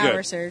Dinner use was a power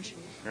good. surge.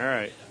 All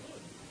right.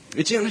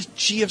 It's on a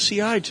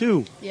GFCI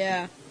too.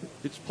 Yeah.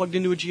 It's plugged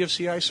into a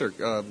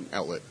GFCI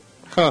outlet.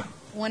 Huh.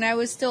 When I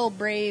was still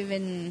brave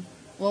and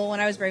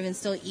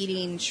still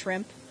eating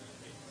shrimp,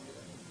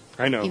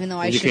 I know. even though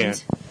I you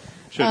shouldn't.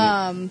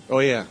 Shouldn't. Oh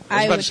yeah, I was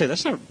I about would- to say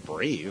that's not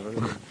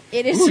brave.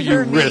 It is Ooh, for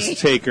you me.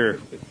 risk taker.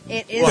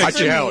 It is Watch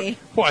for out. me.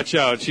 Watch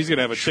out. She's going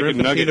to have a Shrimp chicken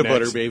and nugget peanut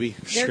butter, next. baby.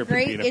 They're Shrimp and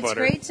great. peanut It's butter.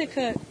 great to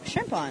cook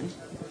shrimp on.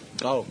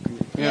 Oh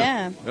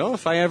Yeah. Well,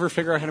 if I ever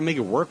figure out how to make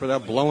it work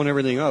without blowing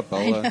everything up,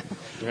 I'll. Yeah.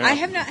 I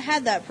have not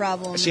had that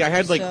problem. See, I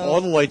had like so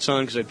all the lights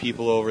on because I had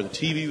people over. The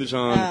TV was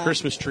on. The Oh.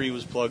 Christmas tree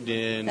was plugged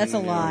in. That's a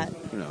you know, lot.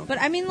 You know, But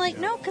I mean, like,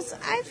 no, because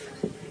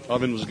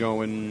oven was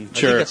going. I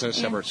Sure. think that's a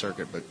separate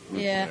circuit, but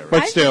yeah. whatever.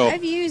 But still.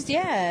 I've used,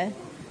 yeah.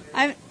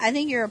 I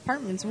think your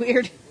apartment's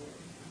weird.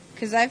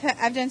 Because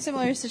I've done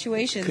similar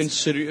situations.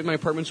 Consider if my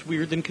apartment's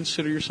weird, then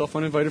consider yourself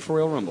uninvited for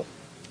Royal Rumble.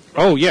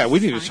 Oh, yeah. We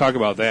need to talk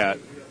about that.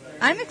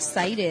 I'm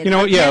excited. You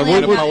know, yeah, Apparently we'll-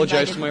 I'm And not apologize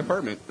invited. to my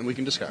apartment, and we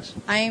can discuss.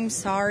 I am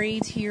sorry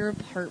to your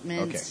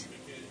apartment. Okay.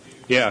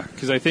 Yeah,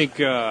 because I think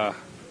the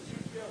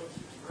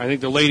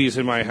ladies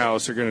in my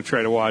house are going to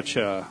try to watch.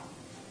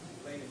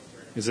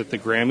 Is it the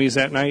Grammys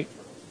that night?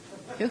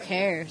 Who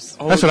cares?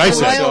 That's what I The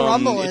said. Royal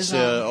Rumble it's, is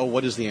on.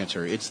 what is the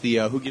answer? It's the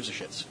Who Gives a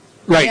Shits.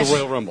 Right. Yes. The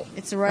Royal Rumble.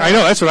 It's the Royal I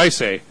know. That's what I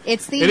say.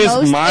 It's the It is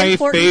most my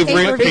important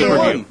favorite pay-per-view.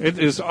 pay-per-view. It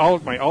is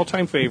my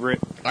all-time favorite.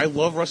 I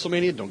love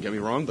WrestleMania. Don't get me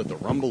wrong, but the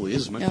Rumble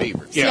is my No.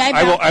 favorite. See, Yeah, I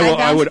I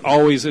bounced- would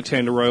always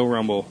attend a Royal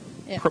Rumble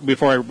Yeah.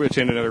 before I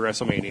attend another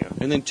WrestleMania.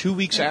 And then 2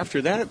 weeks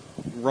after that,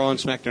 Raw and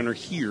SmackDown are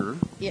here.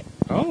 Yeah.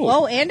 Oh,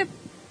 Oh, and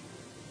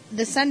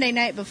the Sunday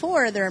night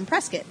before, they're in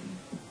Prescott.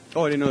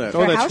 Oh, I didn't know that.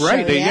 oh, a that's house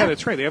right. show, yeah.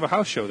 That's right. They have a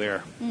house show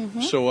there.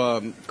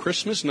 So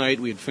Christmas night,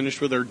 we had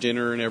finished with our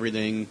dinner and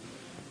everything,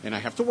 and I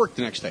have to work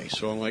the next day.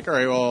 So I'm like, all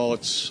right, well,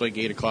 it's like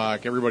 8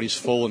 o'clock. Everybody's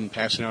full and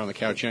passing out on the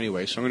couch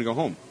anyway, so I'm going to go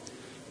home.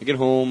 I get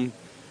home,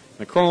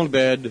 I crawl into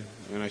bed,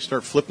 and I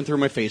start flipping through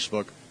my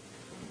Facebook,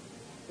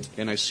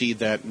 and I see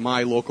that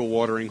my local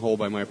watering hole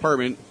by my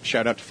apartment,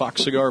 shout out to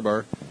Fox Cigar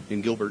Bar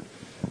in Gilbert,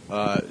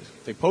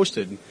 they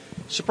posted,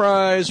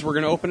 surprise, we're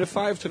going to open at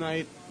 5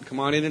 tonight. Come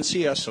on in and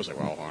see us. So I was like,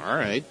 well, all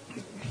right.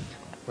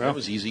 Well, That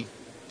was easy. Yep.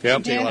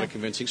 Didn't take a Yeah. lot of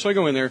convincing. So I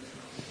go in there,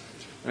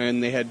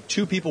 and they had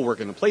 2 people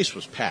working. The place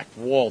was packed,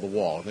 wall to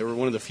wall. They were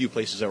one of the few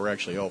places that were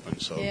actually open.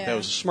 So Yeah. that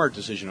was a smart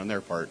decision on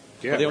their part.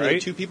 Yeah, But they only right?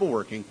 had 2 people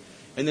working.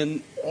 And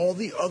then all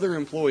the other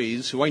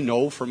employees who I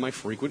know from my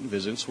frequent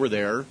visits were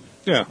there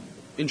Yeah.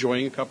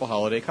 enjoying a couple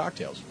holiday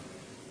cocktails.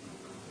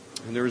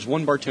 And there was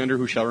one bartender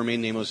who shall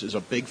remain nameless, is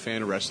a big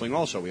fan of wrestling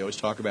also. We always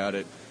talk about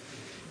it.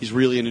 He's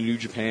really into New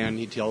Japan.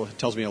 He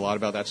tells me a lot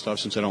about that stuff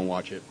since I don't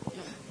watch it.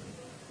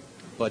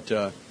 But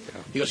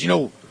he goes, you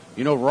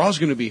know, Raw's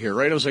going to be here,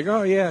 right? I was like,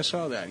 oh, yeah, I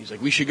saw that. He's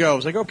like, we should go. I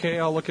was like, okay,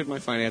 I'll look at my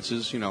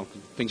finances. You know,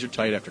 things are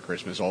tight after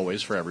Christmas,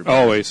 always, for everybody.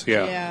 Always.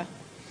 Yeah. Yeah.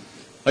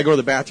 I go to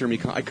the bathroom.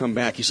 I come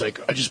back. He's like,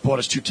 I just bought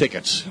us 2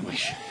 tickets. I'm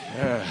like,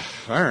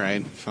 all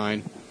right,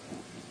 fine.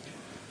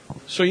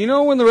 So you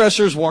know when the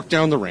wrestlers walk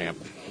down the ramp,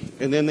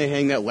 and then they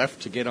hang that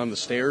left to get on the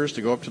stairs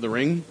to go up to the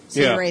ring?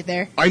 So Yeah. you're right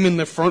there. I'm in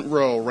the front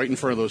row, right in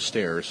front of those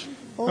stairs.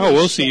 Holy Oh,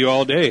 we'll shit. see you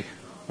all day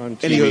on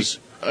TV. And he goes,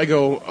 I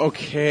go,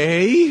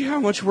 okay, how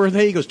much were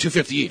they? He goes,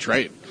 $250 each,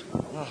 right?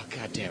 Oh,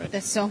 God damn it.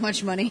 That's so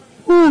much money.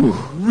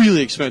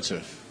 Really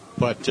expensive.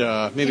 But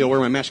maybe I'll wear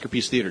my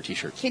Masterpiece Theater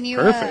t-shirt. Can you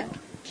Perfect.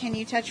 Can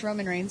you touch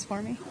Roman Reigns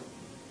for me?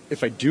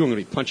 If I do, I'm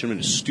going to be punching him in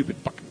his stupid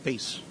fucking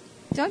face.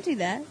 Don't do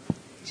that.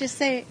 Just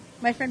say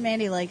my friend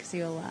Mandy likes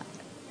you a lot.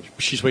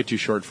 She's way too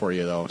short for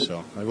you, though,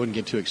 so I wouldn't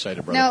get too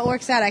excited, brother. No, it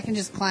works out. I can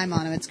just climb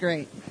on him. It's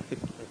great.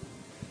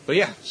 But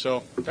yeah,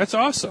 so That's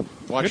awesome.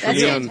 watch for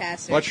That's me on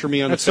fantastic. watch for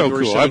me on That's the so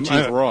February cool.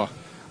 17th Raw.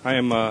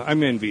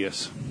 I'm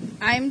envious.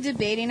 I'm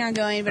debating on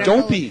going, but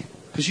Don't be,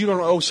 because you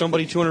don't owe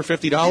somebody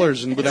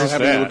 $250 and without There's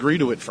having that. to agree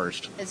to it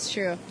first. It's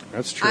true.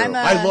 That's true. I'm,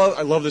 I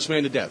love this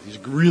man to death. He's a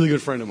really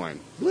good friend of mine.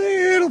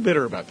 Little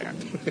bitter about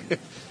that.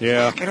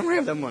 yeah. I don't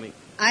have that money.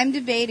 I'm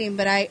debating,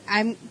 but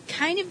I'm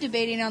kind of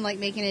debating on like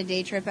making a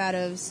day trip out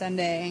of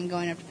Sunday and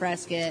going up to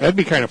Prescott. That'd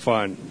be kind of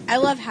fun. I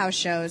love house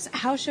shows.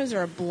 House shows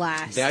are a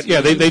blast. Yeah,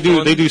 they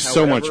do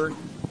so much. However,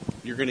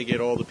 you're going to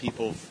get all the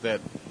people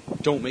that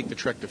don't make the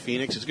trek to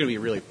Phoenix. It's going to be a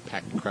really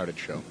packed, crowded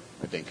show,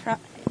 I think.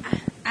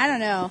 I don't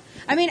know.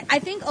 I mean, I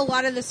think a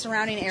lot of the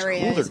surrounding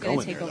area cool is they're going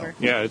to going take there, over.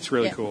 Yeah, it's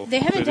really Yeah. cool. They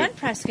haven't Is done it-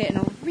 Prescott in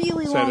a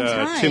really is long that,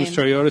 time. Tim's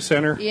Toyota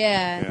Center?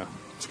 Yeah. Yeah.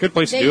 It's a good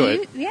place to do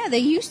it. Yeah, they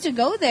used to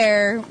go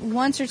there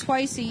once or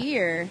twice a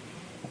year,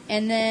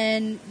 and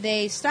then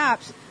they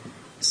stopped.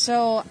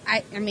 So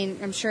I mean,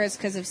 I'm sure it's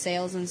because of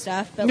sales and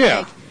stuff, but Yeah.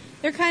 like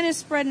they're kind of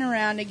spreading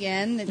around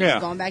again. They're Yeah.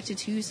 going back to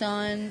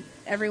Tucson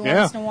every Yeah.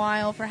 once in a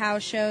while for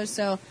house shows.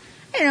 So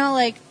I don't know,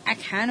 like I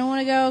kind of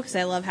want to go because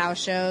I love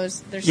house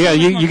shows. They're so Yeah, much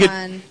you more get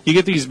fun. you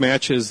get these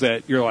matches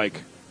that you're like,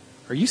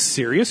 are you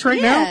serious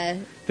right Yeah. now?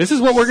 This is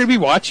what we're going to be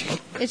watching.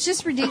 It's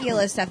just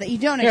ridiculous stuff that you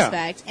don't Yeah.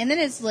 expect, and then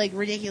it's like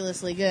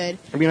ridiculously good.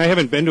 I mean, I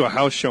haven't been to a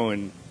house show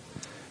in.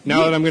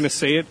 Now that I'm going to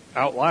say it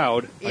out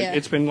loud, like, Yeah.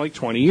 it's been like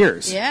 20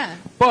 years. Yeah.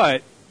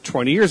 But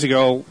 20 years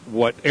ago,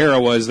 what era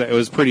was that? It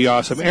was a pretty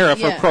awesome era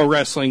for Yeah. pro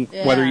wrestling,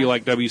 whether Yeah. you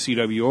like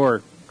WCW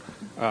or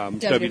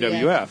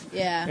WWF.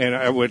 Yeah. And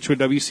I went to a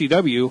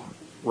WCW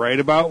right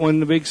about when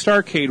the big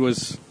Starrcade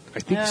was. I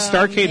think Oh,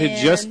 Starrcade had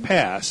just man.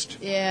 passed,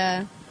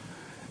 Yeah.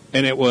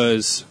 and it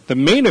was the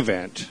main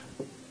event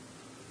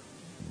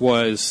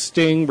was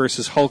Sting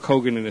versus Hulk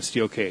Hogan in a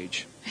steel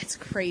cage. That's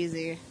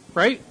crazy.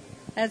 Right?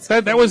 That's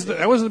That was crazy.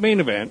 that was the main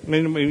event. And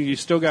then I mean, you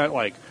still got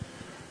like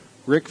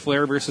Ric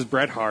Flair versus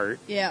Bret Hart,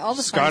 Yeah, all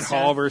the Scott fun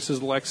Hall stuff.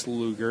 versus Lex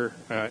Luger,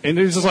 and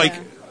it was just like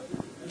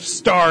Yeah.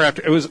 star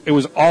after it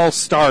was all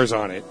stars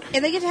on it.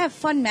 And they get to have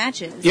fun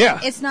matches. Yeah.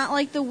 It's not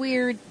like the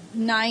weird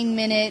 9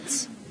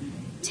 minutes,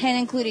 10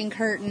 including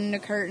curtain to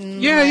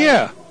curtain. Yeah, like,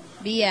 yeah.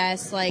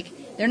 BS.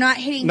 Like, they're not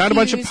hitting Not a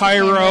bunch of cues,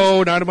 pyro,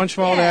 cameras. not a bunch of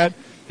all Yeah. that.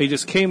 They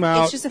just came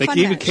out. just a They fun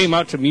even match. came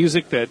out to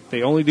music that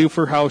they only do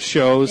for house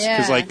shows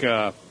because, Yeah. like,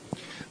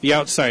 the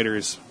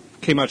Outsiders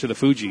came out to the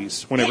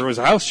Fugees whenever it was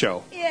a house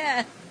show.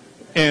 Yeah.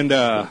 And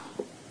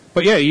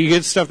but yeah, you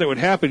get stuff that would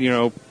happen. You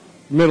know,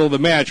 middle of the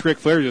match, Ric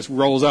Flair just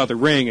rolls out the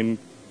ring and.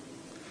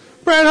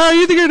 Bret Hart,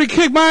 you think you're gonna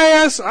kick my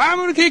ass? I'm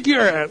gonna kick your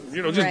ass.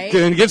 You know, just Right.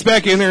 and gets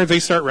back in there and they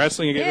start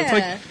wrestling again. It's Yeah.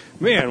 like,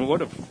 man,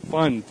 what a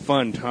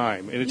fun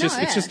time. And it's No, it's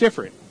yeah. just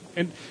different.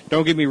 And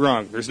don't get me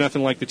wrong, there's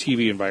nothing like the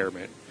TV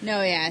environment.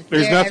 No, yeah.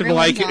 There's They're- nothing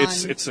like it.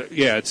 everyone's It's on.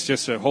 it's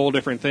just a whole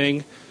different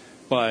thing.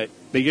 But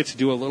they get to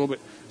do a little bit,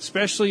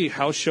 especially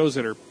house shows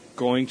that are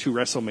going to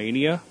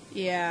WrestleMania.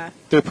 Yeah.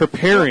 They're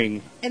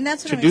preparing. And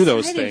that's what to I'm do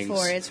those excited things.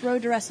 for. It's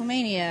Road to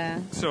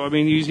WrestleMania. So I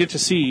mean, you get to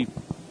see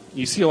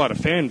a lot of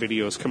fan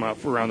videos come out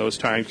around those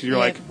times because you're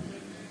Yeah. like,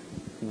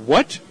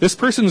 what? This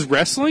person's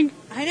wrestling?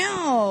 I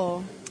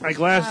know. Like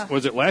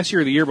was it last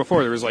year or the year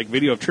before? There was like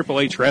video of Triple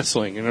H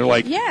wrestling, and they're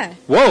like, Yeah.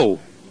 whoa,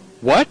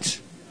 what?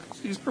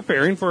 He's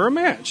preparing for a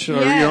match,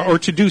 or, Yeah. or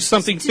to do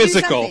something To do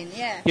physical. something,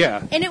 yeah.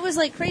 Yeah. And it was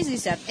like crazy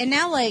stuff. And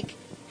now, like,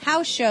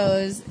 house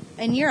shows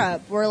in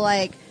Europe were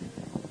like,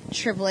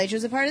 Triple H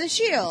was a part of the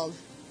Shield.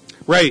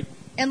 Right.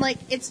 And, like,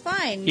 it's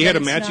fine. He had a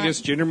but it's match not-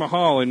 against Jinder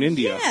Mahal in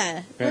India.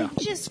 Yeah. Yeah. Like,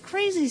 just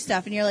crazy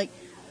stuff. And you're like,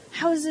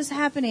 how is this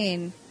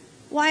happening?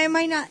 Why am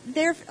I not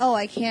there? Oh,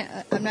 I can't.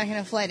 I'm not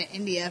going to fly to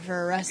India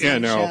for a wrestling Yeah,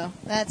 no. show.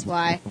 That's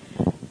why.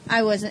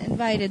 I wasn't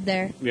invited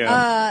there.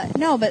 Yeah.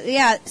 No, but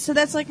yeah, so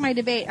that's like my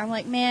debate. I'm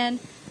like, man,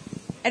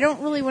 I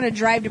don't really want to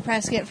drive to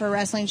Prescott for a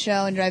wrestling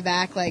show and drive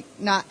back. Like,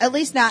 at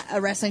least not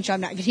a wrestling show I'm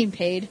not getting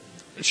paid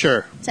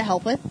Sure. to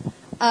help with.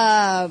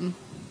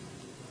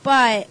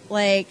 But,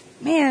 like,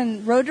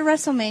 man, Road to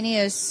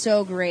WrestleMania is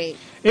so great.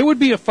 It would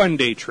be a fun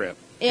day trip.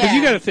 Because Yeah.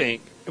 you got to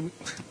think,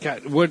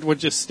 God, what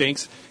just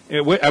stinks?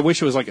 I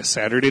wish it was like a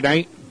Saturday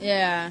night.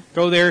 Yeah.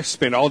 Go there,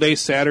 spend all day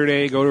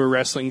Saturday, go to a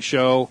wrestling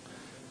show.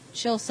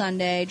 Chill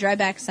Sunday, drive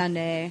back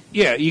Sunday.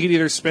 Yeah, you could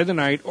either spend the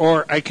night,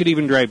 or I could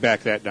even drive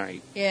back that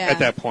night. Yeah. At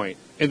that point,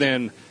 and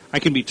then I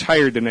can be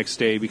tired the next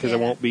day because I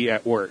Yeah. won't be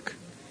at work.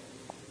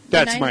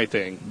 That's nice- my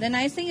thing. The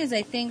nice thing is,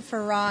 I think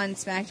for Raw and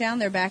SmackDown,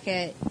 they're back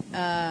at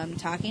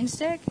Talking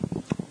Stick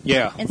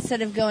Yeah.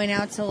 instead of going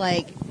out to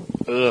like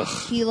Ugh.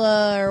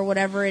 Gila or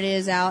whatever it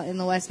is out in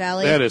the West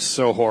Valley. That is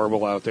so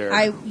horrible out there.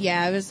 I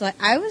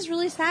was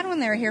really sad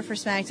when they were here for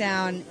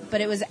SmackDown, but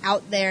it was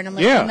out there, and I'm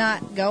like, Yeah. I'm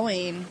not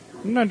going.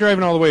 I'm not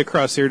driving all the way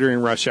across here during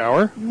rush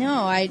hour.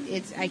 No, I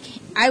can't.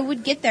 I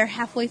would get there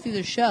halfway through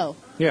the show.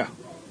 Yeah.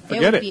 It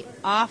Forget would it. be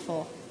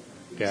awful.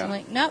 So Yeah. I'm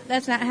like, nope,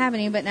 that's not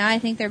happening. But now I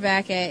think they're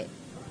back at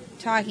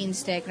Talking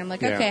Stick, and I'm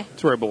like, Yeah. okay.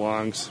 It's where it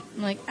belongs.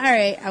 I'm like, all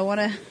right, I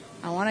want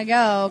to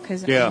go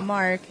because Yeah. I'm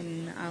Mark,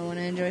 and I want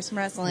to enjoy some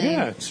wrestling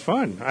Yeah, it's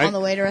fun. on the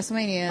way to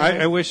WrestleMania.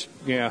 I wish,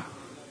 yeah.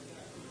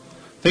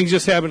 Things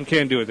just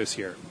can't do it this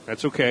year.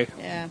 That's okay.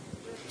 yeah.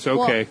 It's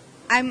okay.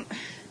 I'm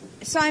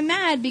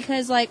mad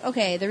because, like,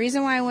 okay, the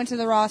reason why I went to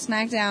the Raw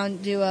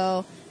SmackDown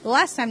duo the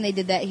last time they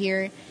did that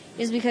here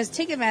is because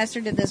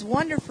Ticketmaster did this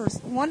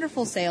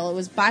wonderful sale. It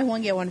was buy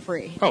one, get one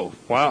free. Oh,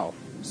 wow.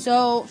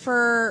 So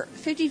for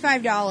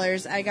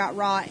 $55, I got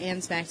Raw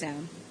and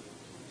SmackDown.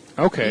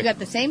 Okay. You got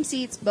the same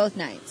seats both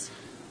nights.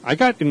 I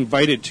got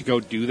invited to go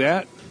do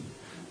that,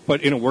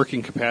 but in a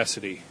working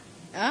capacity.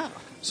 Oh.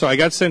 So I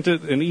got sent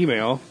an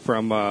email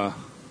from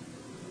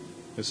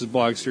Mrs.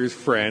 Blogster's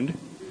friend,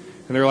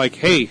 and they're like,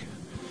 hey,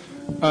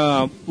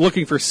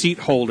 looking for seat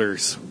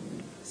holders.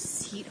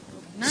 Seat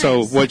holder. Nice.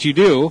 So what you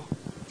do,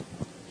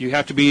 you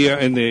have to be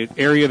in the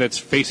area that's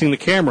facing the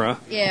camera.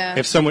 Yeah.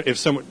 If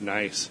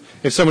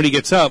somebody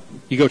gets up,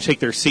 you go take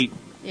their seat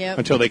Yep.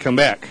 until they come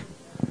back.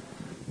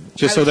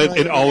 Just I so would that totally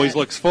it do always that.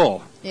 looks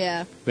full.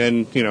 Yeah.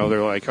 Then,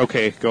 they're like,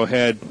 okay, go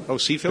ahead. Oh,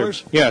 seat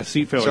fillers? Yeah,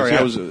 seat fillers. Sorry, yeah.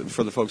 I was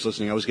for the folks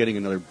listening. I was getting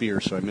another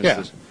beer, so I missed Yeah.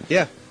 this.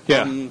 Yeah,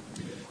 Yeah.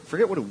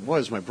 Forget what it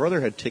was. My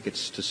brother had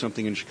tickets to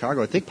something in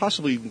Chicago. I think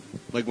possibly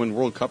like when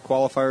World Cup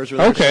qualifiers were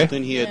there. Okay. Or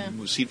something, he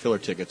had seat filler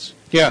tickets.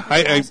 Yeah,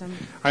 Awesome.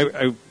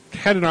 I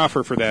had an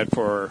offer for that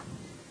for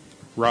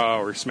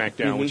Raw or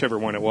SmackDown, Mhm. whichever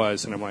one it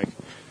was, and I'm like,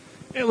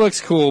 it looks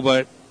cool,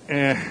 but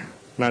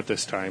not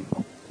this time.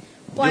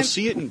 Well, You'll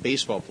see it in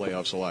baseball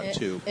playoffs a lot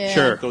too. Yeah.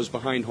 Sure. Those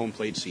behind home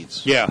plate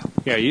seats. Yeah,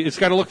 it's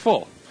got to look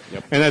full.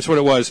 Yep. And that's what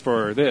it was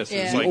for this. Yeah.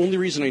 It's The like, only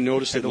reason I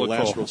noticed it Had in to the look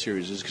last full. World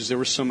Series is because there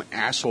was some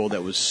asshole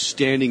that was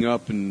standing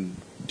up and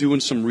doing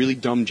some really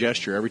dumb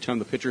gesture every time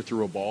the pitcher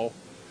threw a ball.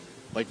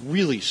 Like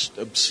really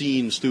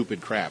obscene, stupid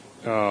crap.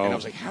 Oh. And I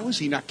was like, how is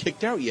he not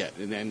kicked out yet?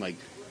 And then like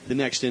the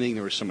next inning,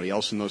 there was somebody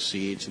else in those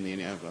seats. And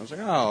I was like,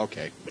 oh,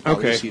 okay.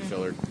 Probably Okay. a seat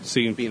filler.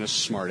 See. Being a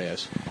smart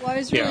ass. Well, I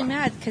was really Yeah.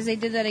 mad because they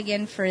did that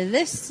again for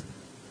this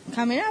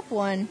coming up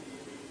one,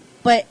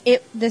 but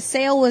the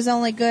sale was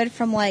only good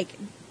from like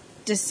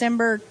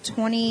December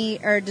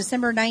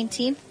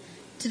 19th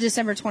to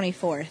December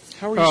 24th.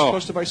 How are you Oh.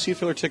 supposed to buy seat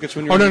filler tickets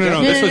when you're Oh, no, on your no,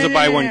 no. deathbed? This was a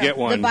buy one, get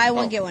one. The buy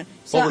one, Oh. get one.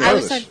 So Well, I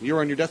was regardless, like,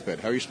 you're on your deathbed.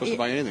 How are you supposed to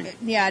buy anything?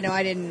 yeah, no,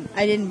 I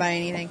didn't buy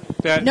anything.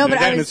 that, no, but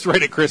that I was, it's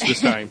right at Christmas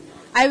time.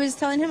 I was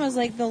telling him, I was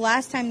like, the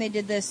last time they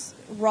did this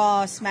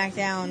Raw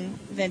SmackDown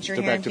venture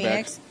The here in back-to-back.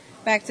 Phoenix,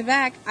 back to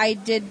back, I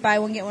did buy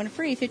one, get one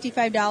free,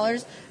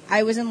 $55.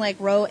 I was in like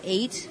row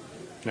 8.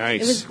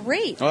 Nice. It was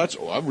great. Oh, that's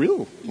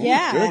real. Oh,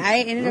 Yeah, good. I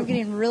ended up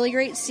getting really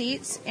great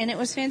seats, and it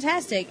was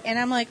fantastic. And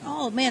I'm like,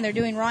 oh man, they're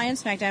doing Raw and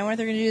SmackDown. I wonder if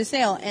they're going to do the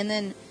sale. And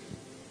then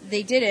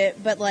they did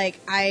it, but like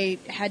I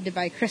had to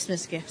buy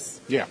Christmas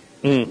gifts, Yeah.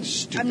 Mm.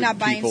 Stupid I'm not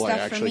buying people stuff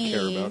I for actually me.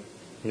 care about.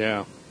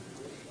 Yeah.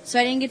 so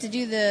I didn't get to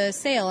do the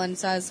sale, and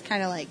so I was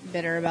kind of like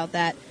bitter about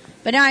that.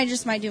 But now I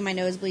just might do my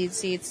nosebleed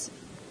seats.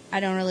 I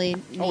don't really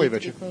need wave to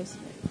at be you. close.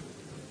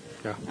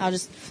 Yeah. I'll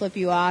just flip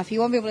you off.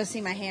 You won't be able to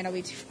see my hand. I'll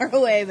be too far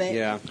away. But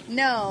Yeah.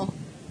 no,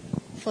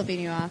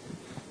 flipping you off.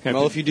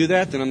 Well, if you do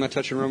that, then I'm not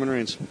touching Roman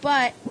Reigns.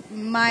 But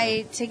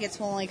my tickets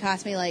will only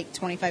cost me like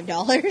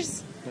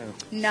 $25,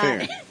 not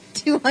Fair.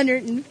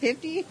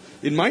 $250.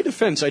 In my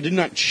defense, I did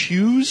not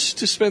choose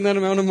to spend that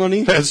amount of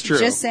money. That's true.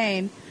 Just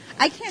saying.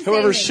 I can't.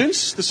 However, say anything.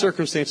 since the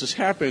circumstances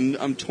happened,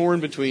 I'm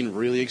torn between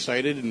really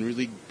excited and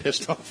really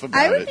pissed off about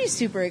I would it. be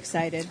super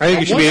excited. I think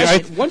you should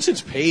once, be. once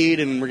it's paid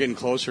and we're getting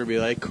closer, be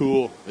like,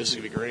 cool, this is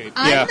going to be great.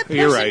 I'm Yeah, the person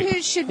you're right.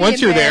 who should be Once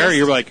you're there, embarrassed.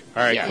 you're like,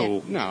 all right, Yeah.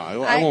 cool. No,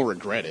 I won't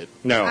regret it.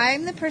 No.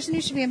 I'm the person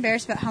who should be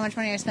embarrassed about how much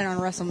money I spent on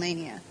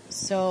WrestleMania.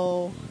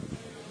 So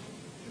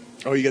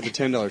Oh, you got the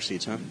 $10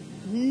 seats, huh?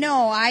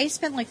 no, I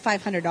spent like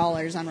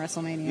 $500 on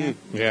WrestleMania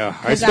Yeah.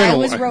 because I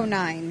was row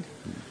 9.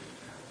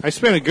 I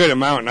spent a good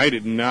amount, and I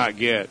did not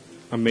get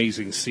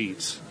amazing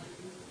seats.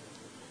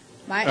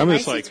 My I'm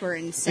just seats like- were I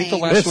think insane. the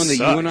last This one that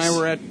you and I sucks.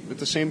 were at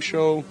the same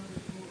show,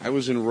 I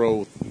was in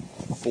row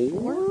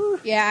 4,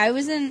 Yeah, I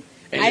was in.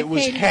 and I it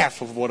was paid,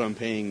 half of what I'm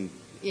paying,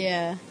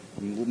 Yeah,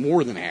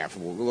 more than half,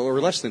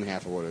 or less than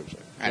half of what it was.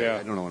 I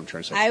Yeah. don't know what I'm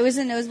trying to say. I was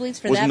in nosebleeds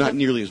for was that. not but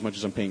nearly as much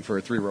as I'm paying for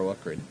a 3-row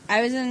upgrade.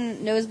 I was in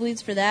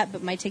nosebleeds for that,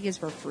 but my tickets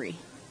were free.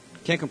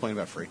 Can't complain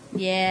about free.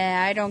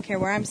 Yeah, I don't care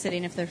where I'm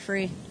sitting if they're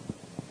free.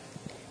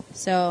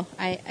 So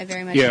I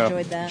very much Yeah.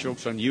 enjoyed that.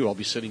 Joke's on you. I'll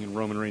be sitting in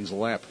Roman Reigns'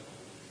 lap.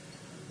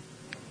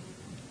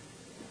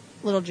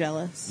 Little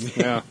jealous.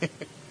 Yeah.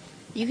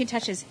 You can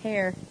touch his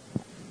hair.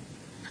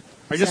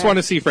 I just So- want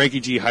to see Frankie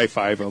G high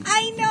five him.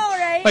 I know,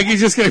 right? Like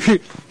he's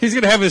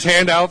gonna have his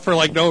hand out for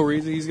like no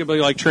reason. He's gonna be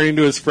like turning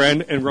to his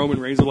friend, and Roman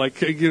Reigns will like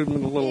give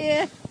him a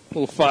yeah.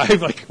 little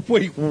five. Like,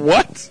 wait,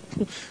 what?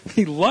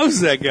 He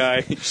loves that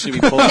guy. See me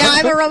pull Now out,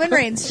 I'm a Roman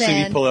Reigns see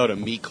me fan. pull out a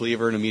meat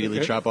cleaver and immediately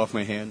Okay. chop off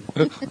my hand.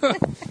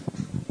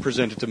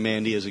 Present it to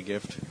Mandy as a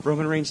gift.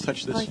 Roman Reigns,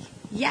 touch this. Like,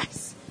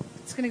 yes,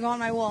 it's gonna go on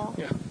my wall.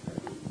 Yeah.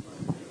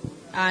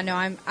 No,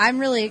 I'm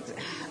really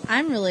I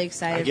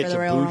excited get for to the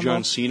Royal boo Rumble.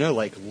 John Cena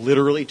like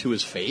literally to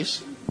his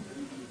face.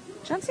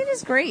 John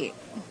Cena's great.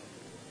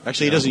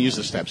 Actually, he doesn't use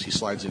the steps. He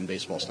slides in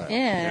baseball style.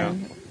 Yeah.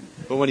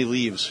 But when he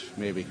leaves,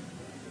 maybe.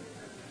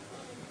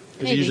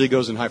 Because he Maybe. usually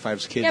goes and high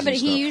fives kids. Yeah, but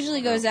and he stuff.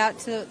 usually goes out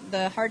to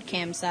the hard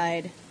cam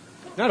side.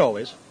 Not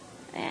always.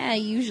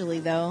 Usually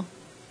though.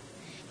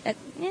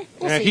 We'll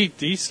Yeah, see.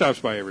 he stops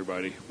by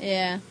everybody.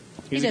 Yeah.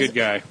 He's a good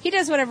guy. He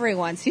does whatever he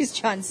wants. He's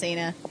John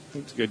Cena.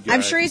 He's a good guy.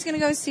 I'm sure he's going to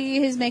go see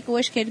his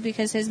Make-A-Wish kid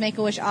because his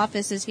Make-A-Wish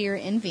office is here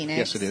in Phoenix.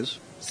 Yes, it is.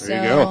 So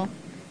There you go.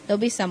 he'll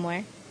be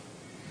somewhere.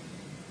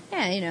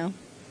 Yeah, it'll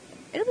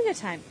be a good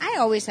time. I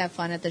always have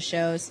fun at the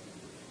shows.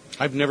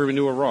 I've never been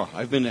to a Raw.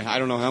 I've been to, I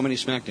don't know how many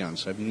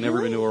SmackDowns. I've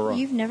never been to a Raw.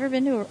 You've never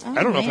been to a... Oh,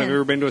 I don't know if man. I've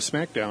ever been to a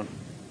SmackDown.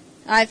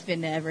 I've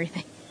been to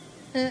everything.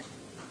 Yeah,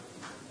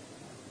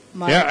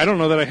 I don't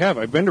know that I have.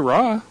 I've been to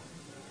Raw.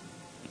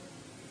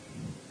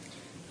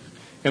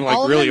 And All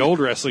like of really them? old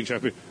wrestling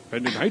stuff. I've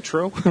been to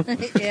Nitro.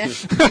 Yeah.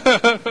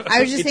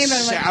 I was just saying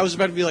about it, like, I was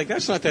about to be like,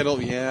 that's not that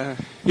old. Yeah.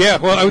 Yeah,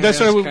 well, that's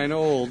what I was, kind of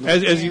old.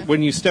 as you,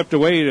 when you stepped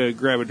away to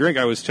grab a drink,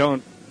 I was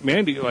telling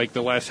Mandy, like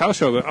the last house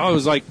show, I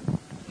was like,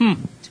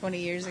 20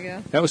 years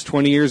ago. that was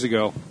 20 years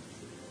ago.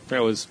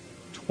 That was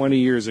 20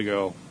 years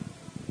ago.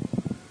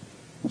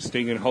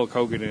 Sting and Hulk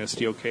Hogan in a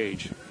steel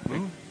cage.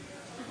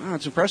 Oh,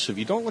 it's impressive.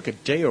 You don't look a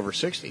day over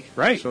 60.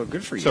 Right. So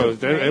good for you. So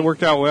it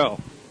worked out well.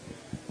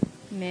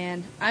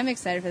 Man, I'm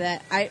excited for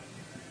that.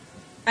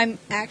 I'm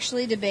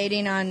actually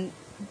debating on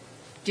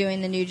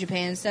doing the New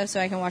Japan stuff so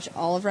I can watch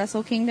all of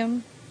Wrestle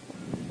Kingdom.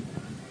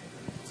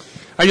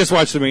 I just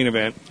watched the main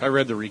event. I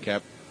read the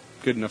recap.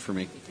 Good enough for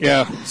me.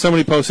 Yeah,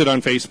 somebody posted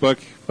on Facebook.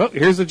 Well,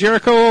 here's the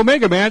Jericho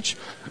Omega match.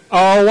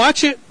 I'll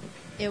watch it.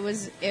 It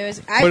was. Put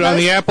it on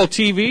the Apple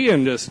TV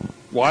and just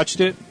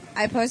watched it.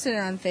 I posted it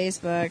on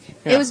Facebook.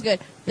 Yeah. It was good.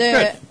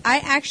 Good. I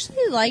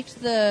actually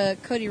liked the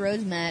Cody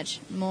Rhodes match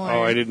more.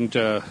 Oh, I didn't.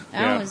 Yeah.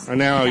 was-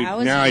 Now that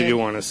was I good. do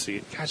want to see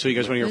it. God, so you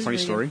guys want to hear a was funny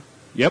really story?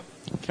 Yep.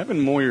 Kevin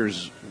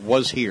Moyers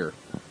was here.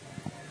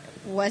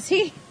 Was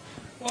he?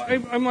 Well,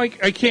 I'm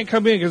like, I can't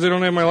come in because I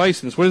don't have my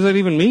license. What does that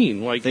even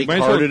mean? Like, They might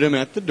as well- carded him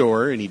at the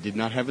door, and he did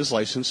not have his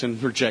license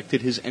and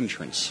rejected his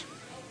entrance.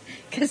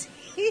 Because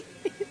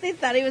they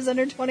thought he was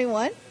under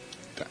 21.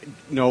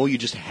 No, you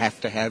just have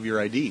to have your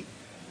ID.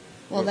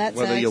 Well, that's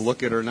whether you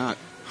look it or not.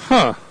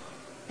 Huh.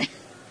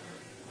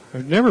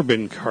 I've never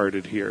been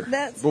carded here.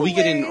 That's But we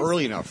get in hilarious.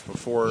 early enough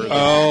before. Yeah.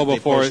 Oh, they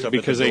before post up at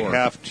because the they door.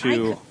 have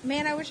to.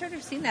 Man, I wish I would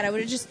have seen that. I would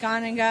have just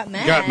gone and got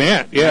Matt. Got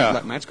Matt,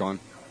 yeah. Matt's gone.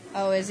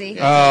 Oh, is he?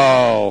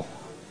 Oh,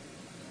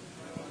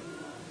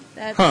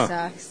 That Huh.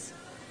 sucks.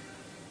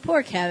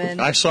 Poor Kevin.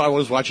 I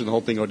was watching the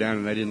whole thing go down,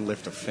 and I didn't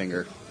lift a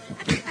finger.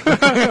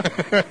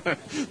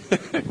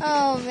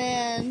 Oh,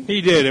 man.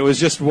 he did. It was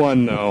just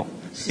one though.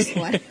 Just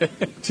what?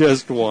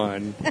 Just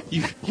one.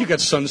 You got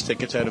Suns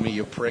tickets out of me,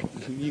 you prick.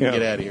 You Yeah. can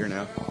get out of here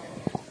now.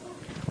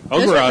 Those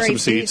Those were were awesome great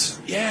seats.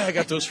 Yeah, I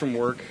got those from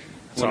work.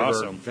 It's One of our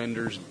awesome.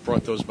 vendors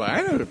brought those by.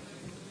 I don't know.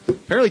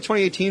 Apparently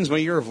 2018 is my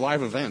year of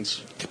live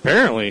events.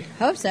 Apparently.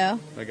 Hope so.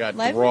 I got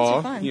Live events are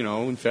Raw, fun.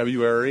 in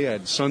February. I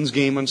had Suns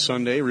game on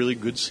Sunday, really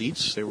good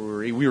seats. We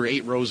were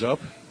 8 rows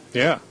up.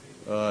 Yeah.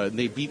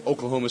 They beat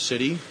Oklahoma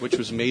City, which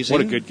was amazing.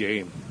 What a good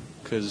game.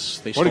 Because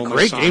they What a stole my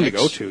great game to Sonics.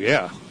 go to.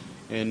 Yeah.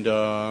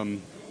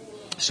 And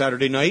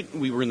Saturday night,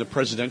 we were in the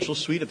presidential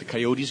suite at the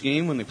Coyotes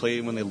game when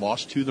they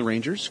lost to the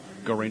Rangers.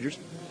 Go Rangers!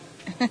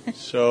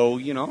 So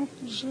it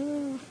was,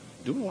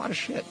 doing a lot of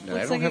shit that I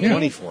Looks don't like have a-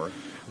 money for.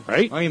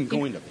 Right. I am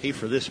going to pay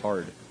for this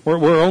hard.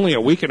 We're only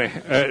a week and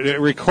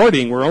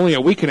recording. We're only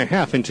a week and a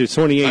half into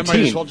 2018. I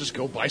might as well just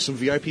go buy some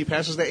VIP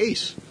passes to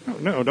Ace.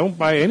 No, don't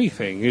buy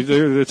anything.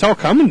 It's all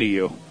coming to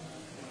you.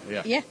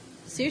 Yeah,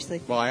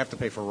 seriously. Well, I have to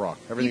pay for Raw.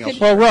 Everything You else.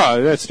 could- Well, Raw,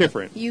 that's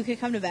different. You could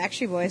come to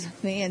Backstreet Boys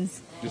with me and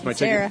Is my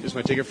Sarah.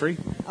 ticket free?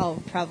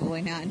 Oh,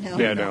 probably not. No.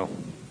 Yeah, no.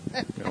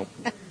 No.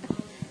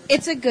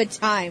 It's a good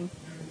time.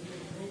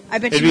 I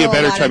bet It'd you be know a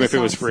better lot of time the if it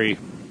was songs. free.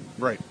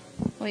 Right.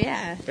 Well,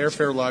 yeah.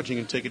 Airfare, lodging,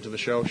 and ticket to the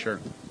show. Sure.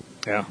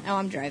 Yeah. Oh,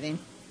 I'm driving.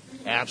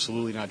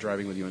 Absolutely not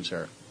driving with you and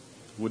Sarah.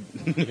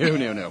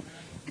 No.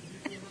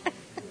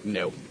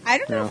 No. I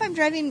don't know Yeah. if I'm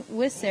driving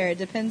with Sarah. It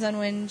depends on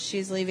when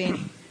she's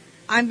leaving.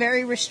 I'm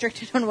very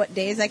restricted on what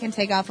days I can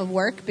take off of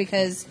work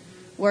because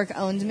work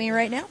owns me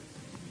right now.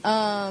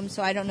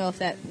 So I don't know if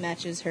that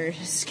matches her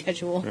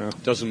schedule. Yeah.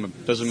 Doesn't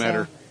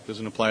matter.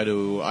 Doesn't apply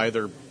to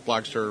either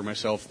Blogster or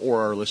myself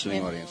or our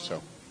listening Yeah. audience.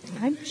 So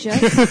I'm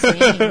just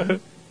saying.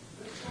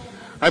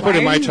 I put Why in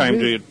are my you time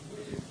rude? to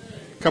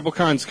a couple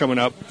cons coming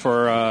up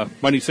for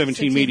Monday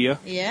 17 Media.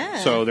 Yeah.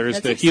 So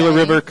there's that's the Gila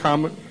exciting. River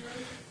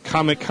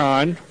Comic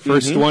Con,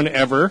 first one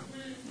ever,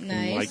 in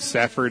Nice. like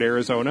Safford,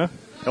 Arizona.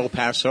 El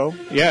Paso,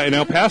 Yeah, in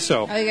El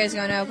Paso. Oh, you guys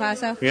going to El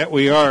Paso? Yeah,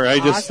 we are. I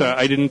just Awesome.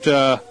 I didn't.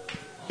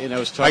 and I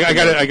was talking. I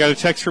got a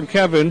text from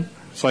Kevin.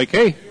 It's like,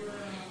 hey,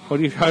 what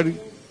do you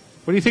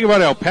think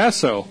about El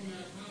Paso?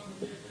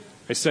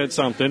 I said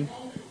something,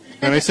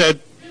 and I said,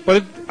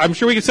 but I'm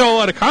sure we can sell a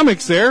lot of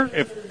comics there,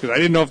 because I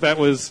didn't know if that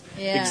was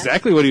Yeah.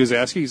 exactly what he was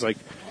asking. He's like,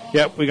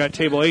 yep, we got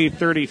table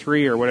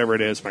 833 or whatever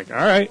it is. I'm like, all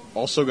right.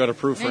 Also got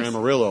approved for Nice.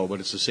 Amarillo, but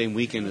it's the same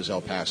weekend as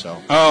El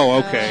Paso. Oh,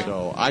 okay.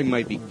 So I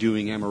might be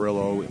doing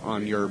Amarillo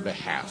on your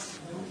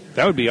behalf.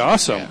 That would be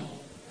awesome. Yeah.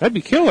 That'd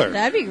be killer.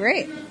 That'd be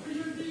great.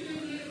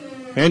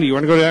 Andy, you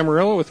want to go to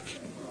Amarillo with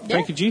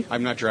Frankie G?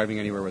 I'm not driving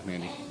anywhere with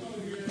Mandy.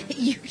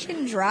 You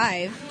can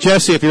drive.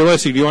 Jesse, if you're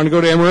listening, do you want to go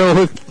to Amarillo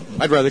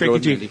with I'd rather go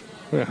with Frankie G?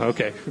 Mandy. Yeah,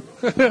 okay.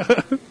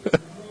 I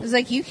was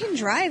like, you can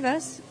drive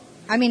us.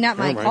 I mean, not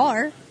my Never mind.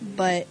 car,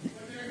 but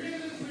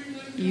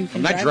you can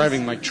I'm not drive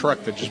driving my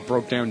truck that just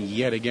broke down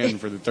yet again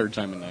for the third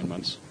time in 9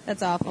 months.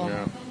 That's awful.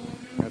 Yeah,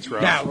 that's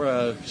rough.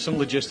 Now, some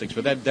logistics,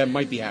 but that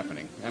might be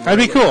happening. That'd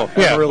be cool,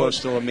 yeah. Amarillo's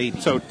still a maybe.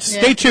 So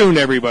stay tuned,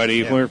 everybody.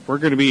 Yeah. We're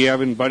going to be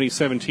having Buddy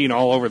 17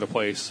 all over the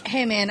place.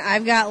 Hey, man,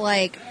 I've got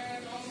like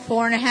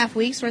 4.5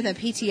 weeks worth of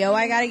PTO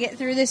I got to get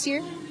through this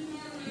year,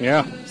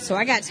 Yeah, so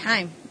I got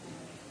time.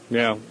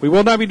 yeah. We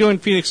will not be doing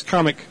Phoenix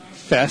Comic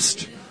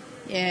Fest.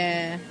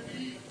 Yeah.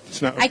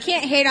 It's not. I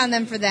can't hate on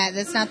them for that.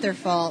 That's not their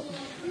fault.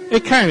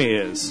 It kind of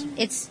is.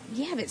 But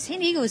San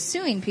Diego is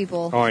suing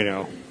people. Oh, I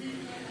know.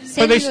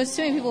 San they- Diego is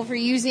suing people for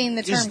using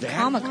the term that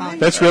Comic why? Con.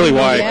 That's really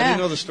why. I Yeah. didn't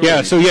know the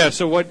story.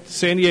 So what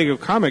San Diego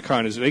Comic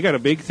Con is? They got a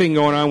big thing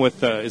going on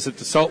with. Is it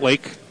the Salt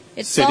Lake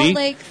It's City? Salt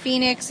Lake,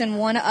 Phoenix, and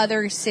one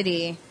other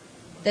city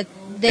that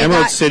they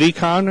Emerald got. City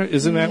Con?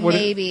 Isn't that what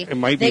Maybe it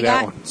might be? they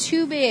That got one.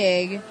 too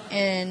big,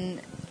 and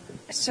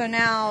so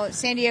now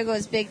San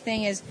Diego's big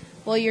thing is,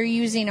 well, you're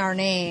using our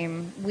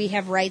name. We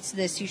have rights to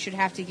this. You should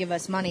have to give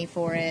us money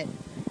for it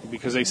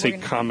Because they say We're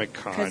gonna- Comic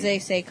Con. because they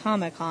say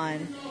Comic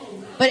Con.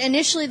 But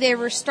initially, they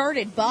were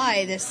started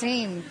by the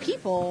same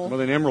people. Well,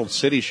 then Emerald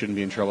City shouldn't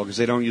be in trouble because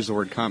they don't use the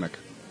word comic.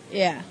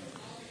 Yeah,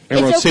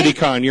 Emerald it's okay- City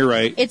Con. You're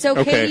right. it's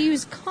okay to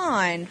use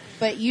con,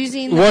 but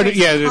using the What- phrase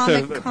yeah, the-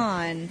 Comic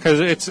Con. Because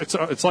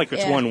it's like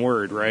it's Yeah. one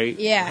word, right?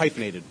 Yeah,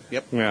 Hyphenated.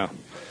 Yep. Yeah.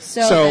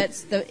 so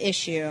that's the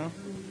issue.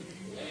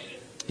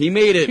 He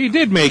made it. He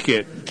did make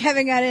it.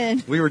 Kevin got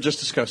in. We were just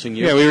discussing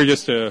you. Yeah, we were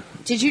just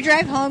Did you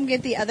drive home,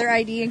 get the other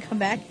ID, and come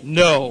back?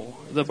 No,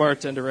 the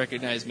bartender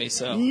recognized me,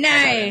 so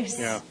Nice.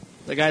 yeah.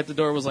 the guy at the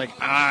door was like,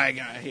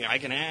 I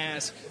can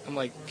ask. I'm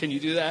like, can you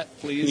do that,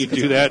 please? Can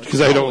you do that?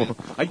 Because I don't.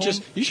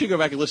 You should go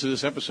back and listen to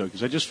this episode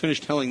because I just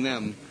finished telling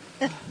them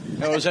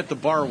I was at the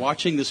bar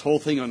watching this whole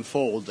thing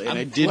unfold and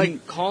I didn't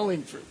like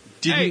calling for.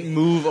 Hey.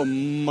 move a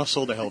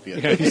muscle to help you.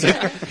 Yeah, he's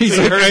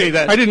like,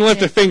 I didn't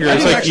lift a finger.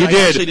 It's like you I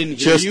did. actually didn't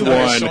hear Just you, but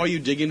I saw one. you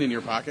digging in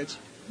your pockets.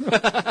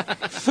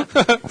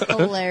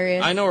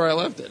 Hilarious. I know where I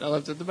left it. I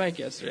left it at the bank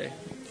yesterday.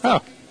 Oh,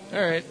 All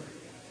right.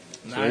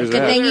 there's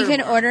Good that. thing you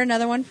can order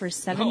another one for Oh,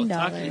 $7.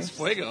 Takis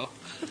Fuego.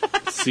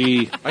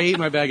 see, I ate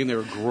my bag and they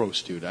were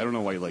gross, dude. I don't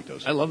know why you like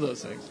those. I love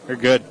those things. they're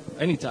good.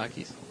 I need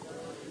Takis.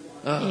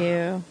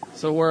 Ew.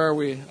 So where are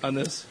we on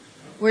this?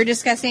 We're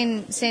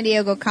discussing San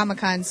Diego Comic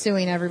Con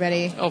suing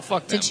everybody Oh,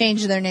 fuck to them.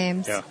 change their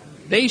names. Yeah.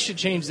 They should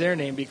change their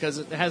name because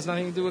it has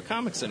nothing to do with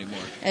comics anymore.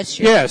 That's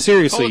true. Yeah,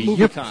 seriously. Call it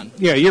You're- MovieCon.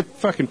 Yeah, you're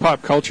fucking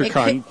pop culture It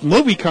con. could-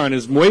 MovieCon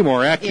is way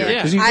more accurate Yeah.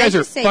 because you I guys are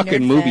just say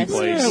fucking Nerd movie Fest.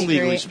 plays. Yeah. Legally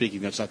Great. speaking,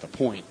 that's not the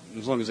point.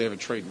 As long as they have it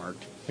trademarked.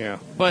 Yeah.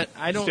 But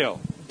I don't Still.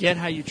 get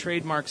how you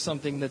trademark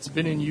something that's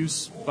been in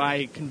use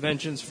by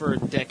conventions for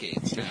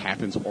decades. It now.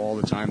 happens all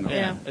the time, though.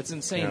 Yeah, it's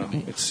insane Yeah, to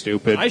me. it's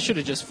stupid. I should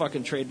have just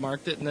fucking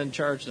trademarked it and then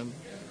charged them.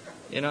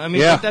 You know, I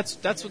mean, Yeah. but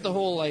that's what the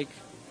whole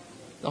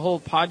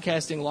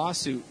podcasting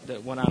lawsuit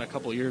that went on a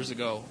couple years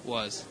ago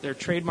was. They're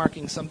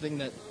trademarking something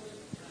that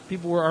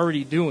people were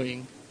already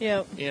doing.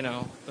 Yep. You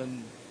know,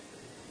 and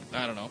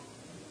I don't know.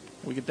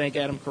 We could thank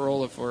Adam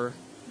Carolla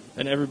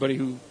and everybody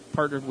who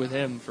partnered with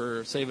him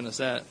for saving us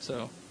that.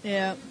 So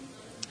Yep.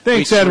 Thanks,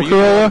 Wait, so Adam are you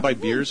allowed to Carolla. buy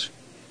beers?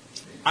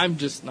 I'm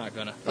just not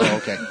gonna. Oh,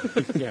 okay.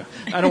 Yeah.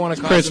 I don't want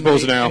to cause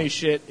Principles them any, now. any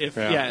shit. If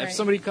Yeah. if Right.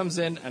 somebody comes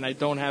in and I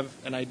don't have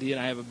an ID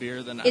and I have a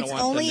beer, then I It's don't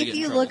want only them to if get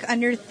you in look trouble.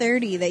 under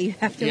 30 that you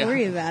have to Yeah.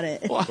 worry about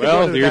it. Well, I go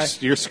Well, to the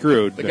you're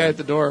screwed. guy at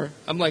the door.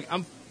 I'm like,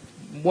 I'm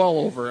well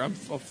over. I'm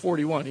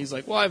 41. He's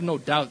like, well, I have no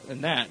doubt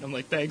in that. I'm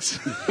like, thanks.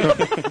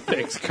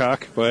 Thanks,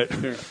 cock. But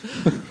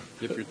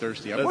If you're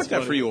thirsty. I That's bought that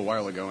for funny. you a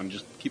while ago and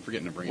just keep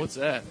forgetting to bring What's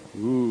it. that?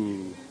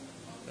 ooh,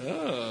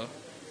 Oh,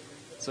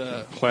 it's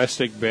a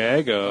plastic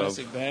bag of.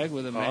 plastic bag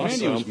with a Awesome.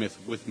 magnet. Randy was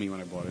with me when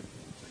I bought it.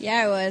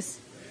 Yeah, I was.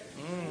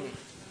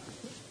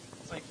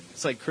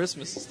 It's like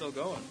Christmas is still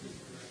going.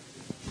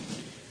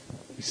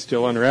 He's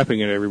still unwrapping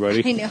it,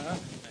 everybody. I know. I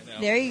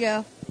know. There you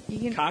go. You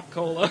can.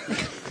 Coca-Cola.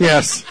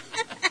 Yes.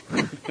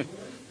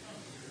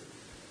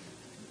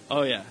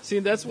 Oh yeah. See,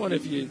 that's one.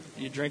 If you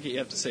drink it, you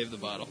have to save the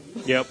bottle.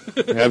 Yep.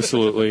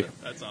 Absolutely.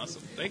 That's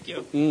awesome. Thank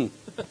you.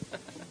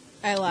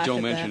 I laughed Don't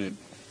at mention that. it.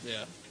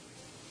 Yeah.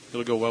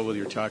 It'll go well with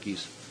your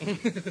Takis.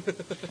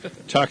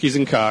 Talkies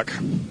and cock.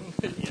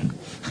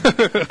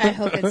 I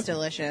hope it's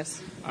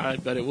delicious. I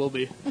bet it will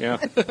be. Yeah.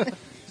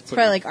 It's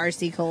probably like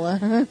RC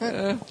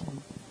Cola.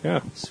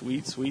 Yeah.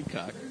 Sweet, sweet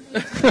cock.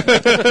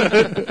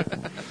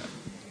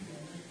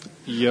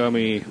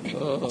 Yummy.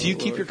 Oh, Do you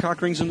keep your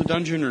cock rings in the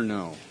dungeon or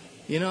no?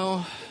 You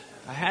know,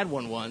 I had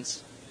one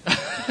once.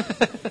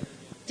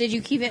 Did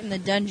you keep it in the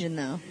dungeon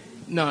though?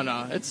 No,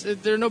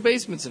 there are no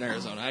basements in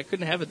Arizona. I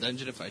couldn't have a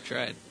dungeon if I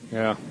tried.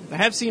 Yeah. I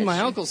have seen my That's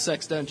true. uncle's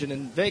sex dungeon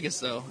in Vegas,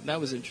 though. That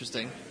was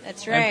interesting.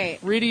 That's right.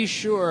 I'm pretty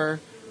sure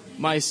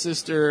my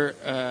sister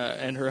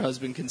and her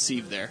husband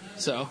conceived there.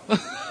 So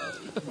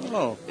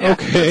Oh.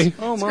 Okay.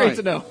 Oh, it's my. great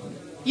to know.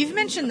 You've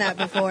mentioned that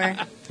before.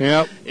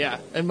 Yep. Yeah,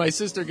 and my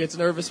sister gets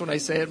nervous when I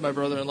say it. My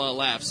brother-in-law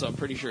laughs, so I'm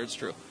pretty sure it's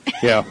true.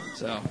 Yeah.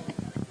 So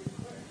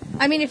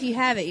I mean, if you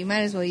have it, you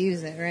might as well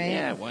use it, right?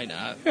 yeah, why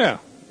not? Yeah.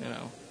 You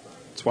know,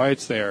 That's why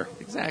it's there.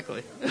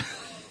 Exactly.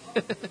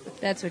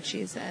 That's what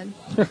she said.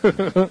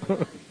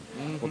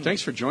 Well,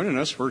 thanks for joining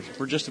us. We're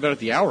just about at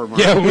the hour mark.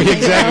 Yeah,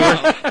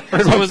 exactly.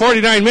 We're about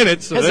 49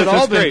 minutes. So Has that's it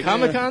all been great.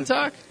 Comic-Con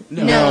talk?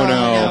 No.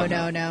 No.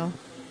 No,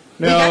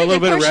 No, got a little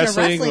good bit of portion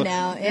wrestling.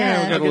 now. we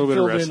Yeah. got a little bit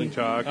of Filled wrestling in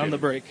talk. on the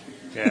break.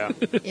 Yeah.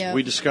 Yeah.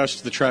 We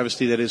discussed the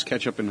travesty that is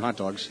ketchup and hot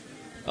dogs.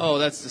 Oh,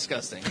 that's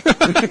disgusting.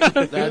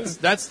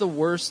 That's the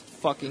worst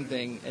fucking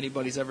thing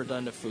anybody's ever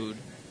done to food.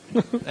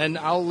 And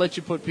I'll let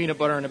you put peanut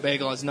butter in a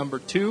bagel as number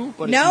 2,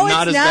 but No, it's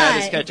not it's as bad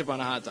not. as ketchup on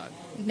a hot dog.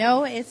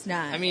 No, it's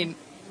not. I mean,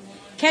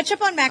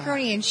 ketchup on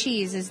macaroni and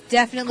cheese is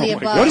definitely Oh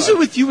my above. What is it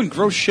with you and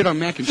gross shit on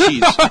mac and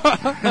cheese?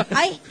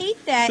 I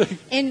hate that.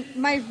 And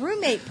my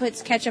roommate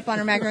puts ketchup on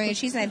her macaroni and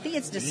cheese, and I think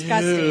it's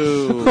disgusting.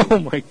 Ew. Oh,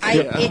 my God.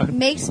 It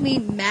makes me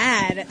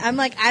mad. I'm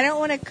like, I don't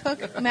want to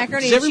cook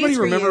macaroni Does and everybody cheese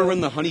for remember you.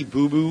 when the Honey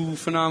Boo Boo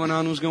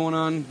phenomenon was going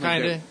on?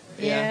 kind of.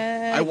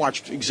 Yeah. I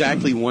watched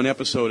exactly one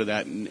episode of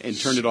that and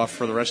turned it off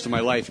for the rest of my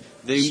life.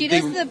 She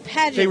does the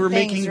pageant They were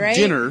things, making right?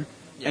 dinner,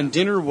 and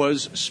dinner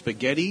was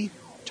spaghetti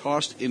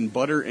tossed in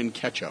butter and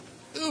ketchup.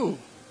 Ooh.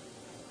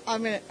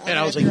 I'm gonna And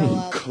I was throw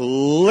like, up.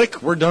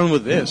 click, we're done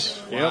with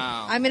this.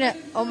 Wow. I'm gonna.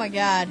 Oh my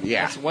god,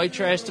 Yeah. That's white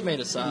trash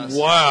tomato sauce.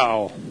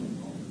 Wow.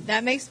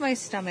 that makes my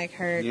stomach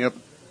hurt. Yep.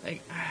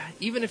 Like,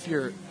 even if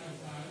you're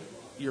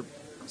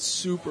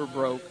super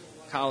broke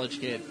college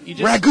kid, you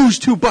just Ragu's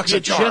 $2 you a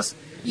jar. just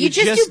You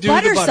just do the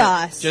butter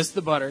sauce. just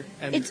the butter,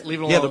 and It's- leave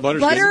it alone. Yeah, the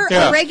butter's Butter,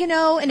 Yeah.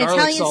 oregano, and Garlic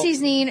Italian salt,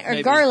 seasoning, or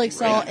maybe. garlic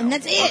salt, Oregano, and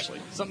that's it. parsley.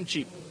 Something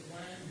cheap.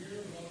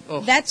 Oh.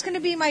 That's going to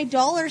be my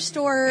dollar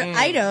store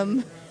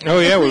item. Oh,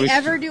 yeah. If we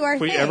ever do our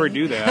if we thing. ever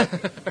do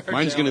that.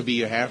 Mine's going to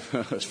be a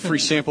free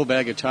sample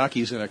bag of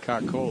Takis and a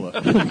Coca-Cola.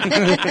 Done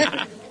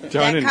That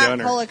and done.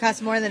 Coca-Cola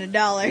costs more than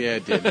 $1. Yeah,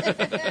 it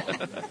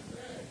did.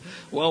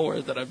 Well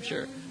worth it, I'm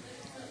sure.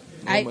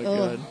 I, my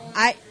ugh.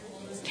 God.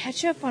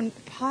 Ketchup on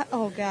pot.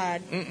 Oh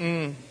god.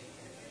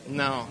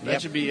 No, that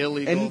Yep. should be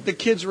illegal. And the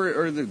kids were,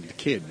 or the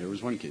kid, there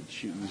was one kid,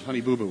 Honey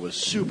Boo Boo was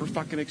super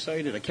fucking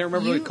excited. I can't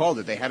remember what You- they called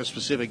it. They had a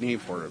specific name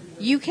for it.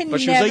 You can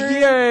But she never. was like,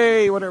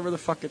 yay, whatever the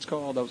fuck it's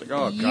called. I was like,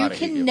 oh, you God, I hate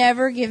can you.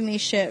 never give me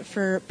shit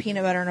for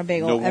peanut butter on a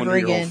bagel No ever wonder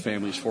your whole again.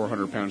 family's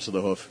 400 pounds to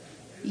the hoof.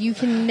 You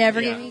can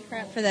never Yeah. give me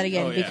crap for that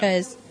again Oh, yeah.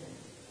 because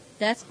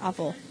that's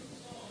awful.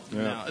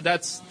 No,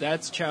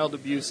 that's child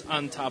abuse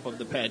on top of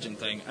the pageant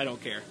thing. I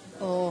don't care.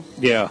 Oh,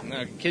 Yeah.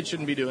 No, kids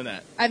shouldn't be doing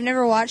that. I've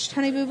never watched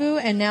Honey Boo Boo,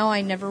 and now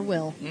I never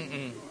will.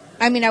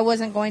 I mean, I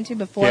wasn't going to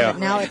before, Yeah.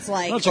 but now it's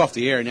like Well, it's off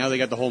the air. Now they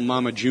got the whole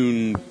Mama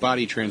June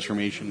body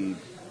transformation.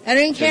 I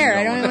don't even care. I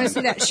Didn't don't know. even want to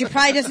see that. She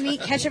probably doesn't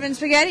eat ketchup and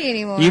spaghetti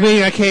anymore. You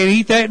mean I can't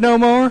eat that no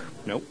more?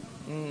 Nope.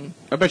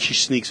 I bet she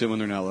sneaks it when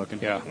they're not looking.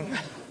 Yeah.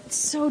 It's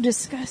so You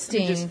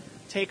disgusting. just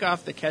take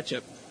off the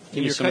ketchup Give and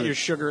me you some cut of your the-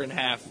 sugar in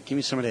half. Give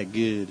me some of that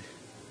good.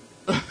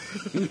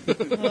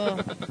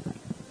 Ugh.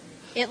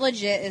 It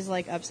legit is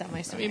like upset my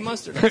I stomach. mean,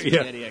 mustard on Yeah.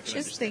 spaghetti. I can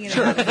Just understand.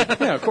 thinking about it.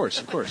 Yeah, of course,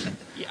 of course.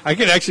 I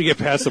could actually get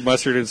past the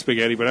mustard and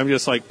spaghetti, but I'm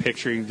just like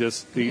picturing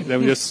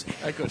them just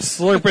I could.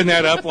 slurping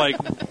that up like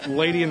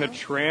Lady and the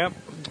Tramp,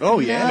 Oh,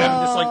 yeah. and then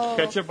No. just like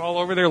ketchup all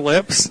over their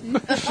lips,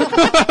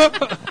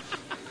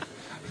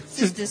 It's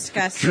just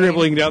disgusting.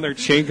 dribbling down their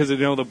chin because they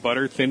know the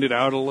butter thinned it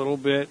out a little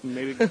bit and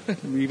made it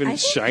even I think-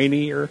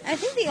 shinier. I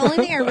think the only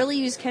thing I really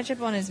use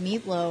ketchup on is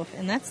meatloaf,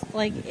 and that's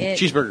like it.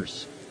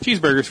 Cheeseburgers.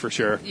 Cheeseburgers for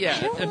sure. I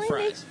Yeah, don't and really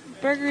fries.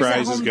 make burgers Fries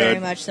at is home good. very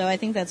much, so I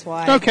think that's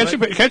why. No,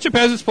 ketchup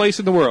has its place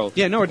in the world.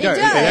 Yeah, no, it It does.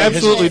 does. It has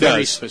absolutely a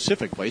very does.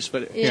 specific place,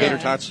 but Yeah. tater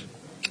tots.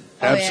 Oh,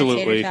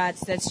 Absolutely. Yeah, tater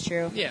tots, that's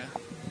true. Yeah.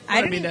 I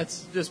I don't mean, even-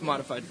 that's just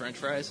modified French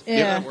fries.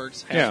 Yeah. That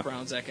works. Hash Yeah.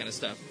 browns, that kind of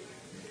stuff.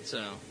 So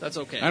that's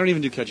okay. I don't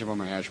even do ketchup on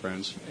my hash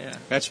browns. Yeah.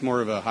 That's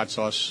more of a hot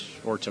sauce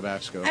or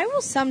Tabasco. I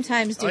will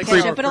sometimes do I like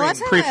ketchup, sour but a lot of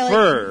times cream. I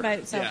Prefer like by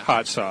itself. Yeah.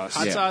 hot sauce.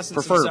 Hot sauce and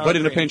some prefer, sour but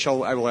in a cream. pinch,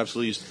 I will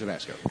absolutely use the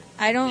Tabasco.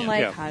 I don't Yeah.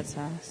 like Yeah. hot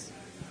sauce.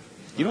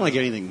 You don't like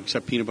anything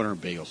except peanut butter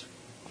and bagels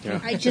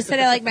I just said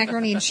I like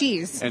macaroni and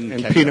cheese. and,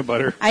 And ketchup. peanut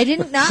butter. I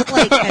did not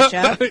like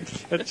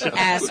ketchup,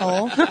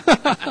 asshole.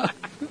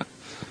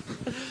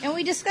 And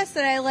we discussed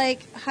that I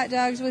like hot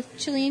dogs with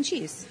chili and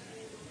cheese.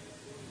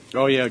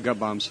 Oh yeah, gut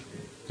bombs.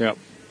 Yep.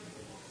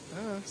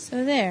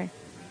 So there.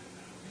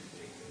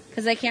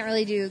 Because I can't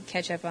really do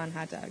ketchup on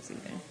hot dogs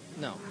either.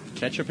 No.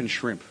 Ketchup and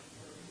shrimp.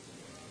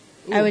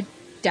 I would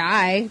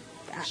die.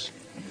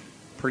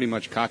 Pretty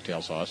much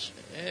cocktail sauce.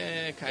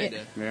 Kind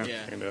of. Yeah.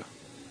 Yeah. Kinda.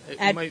 It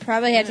I'd might-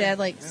 probably have to yeah. add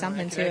like Yeah,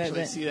 something I could to it, actually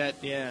but see that,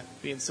 yeah,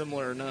 being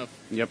similar enough.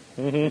 Yep.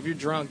 If you're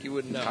drunk, you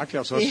wouldn't know.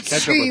 Cocktail sauce, It's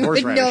ketchup true, with you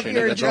wouldn't know horseradish if in you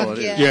it. were That's all drunk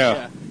it is. yet.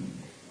 Yeah.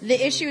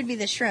 the issue would be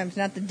the shrimp,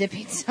 not the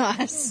dipping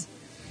sauce.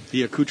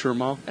 The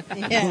accoutrement.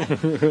 Yeah.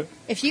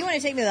 If you want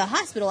to take me to the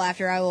hospital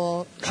after, I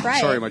will try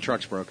Sorry, it. my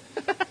truck's broke.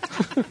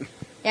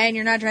 Yeah, and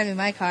you're not driving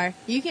my car.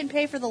 You can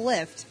pay for the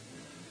lift.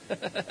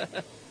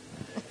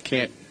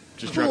 Can't.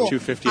 Just Cool.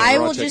 drop $250 on I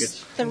raw will tickets.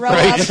 just throw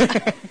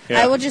up.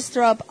 Yeah. I will just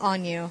throw up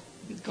on you.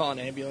 Call an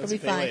ambulance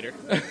It'll and be pay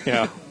fine. later.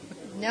 Yeah.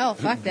 No,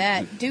 fuck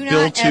that. Do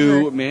Bill not to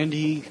ever.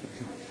 Mandy.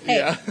 Hey,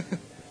 Yeah.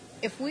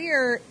 if we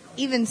are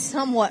even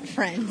somewhat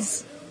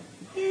friends,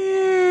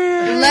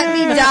 Yeah, Let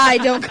me die.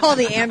 Don't call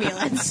the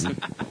ambulance.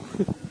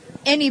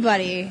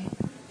 Anybody,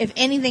 if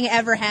anything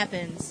ever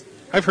happens.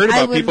 I've heard I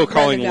about would people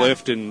calling rather die.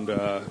 Lyft and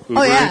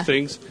Uber yeah. and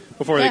things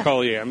before Yeah. they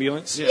call the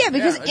ambulance. Yeah,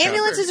 because Yeah,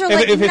 ambulances are If,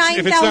 like if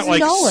it's not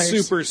like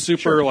 $9,000.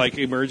 super like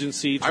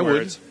emergency, to I where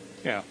would. it's-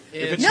 yeah.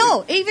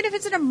 No, even if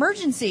it's an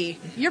emergency,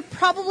 you're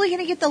probably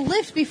going to get the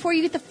lift before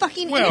you get the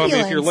fucking Well, I ambulance.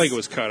 mean, if your leg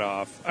was cut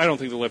off, I don't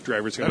think the Lyft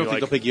driver's I going don't to think be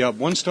they'll like, pick you up.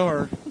 1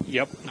 star.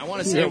 yep. I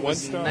want to say Yeah, it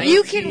was one star. 19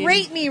 You can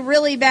rate me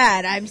really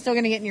bad. I'm still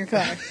going to get in your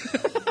car.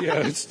 Yeah,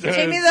 it's, Take me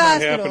to it's the not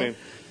hospital. happening.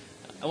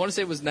 I want to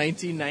say it was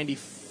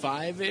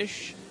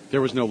 1995-ish.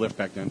 There was no lift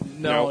back then.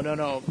 No.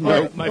 No.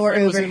 My Or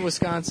friend was Uber. in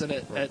Wisconsin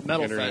at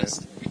Metal Internet.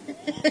 Fest,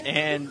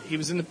 and he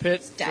was in the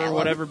pit Dial for 'em.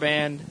 whatever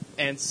band,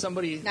 and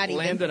somebody Not even.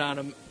 landed on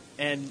him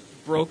and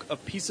broke a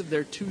piece of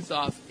their tooth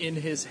off in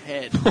his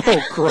head, Oh,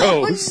 Oh,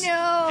 gross.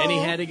 no. and he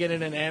had to get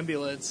in an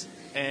ambulance,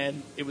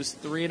 and it was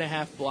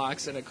 3.5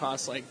 blocks, and it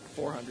cost like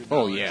 $400.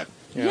 Oh, yeah.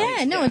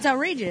 Yeah, no, it's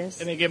outrageous.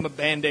 And they gave him a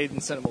Band-Aid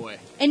and sent him away.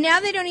 And now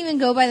they don't even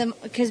go by the,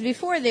 because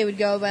before they would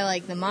go by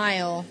like the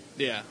mile,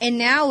 Yeah. and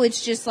now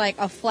it's just like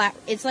a flat.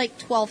 It's like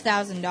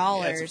 $12,000.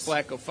 Yeah, it's a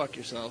flat go fuck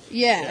yourself.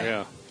 Yeah.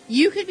 Yeah.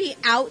 You could be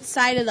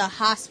outside of the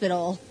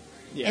hospital,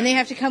 Yeah. and they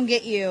have to come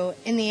get you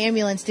in the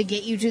ambulance to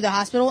get you to the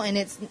hospital, and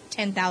it's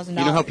 $10,000.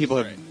 You know how people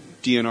have Right.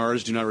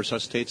 DNRs, do not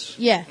resuscitates?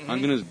 Yeah.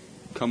 I'm going to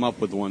come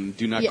up with one.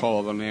 Do not Yeah.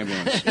 call an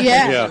ambulance.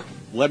 Yeah. Yeah.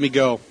 Let me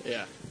go.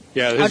 Yeah.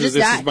 Yeah, I'll this just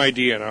is die. my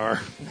DNR.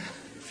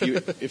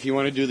 If you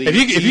want to do the If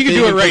you ET could do thing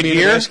it and right put me in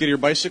the here- basket of your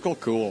bicycle,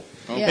 cool.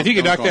 Yeah. If you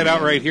could Don't knock call that me out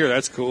in. right here,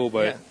 that's cool,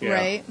 but yeah.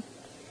 Right.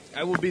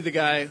 I will be the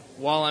guy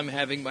while I'm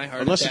having my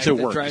heart Unless attack it's at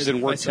that work, drives because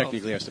then work myself.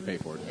 technically has to pay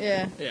for it.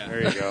 Yeah. Yeah.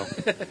 There you go.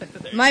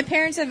 My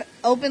parents have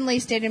openly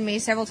stated to me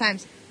several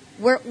times,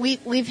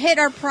 we've hit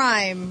our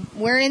prime.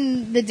 We're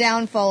in the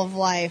downfall of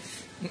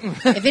life.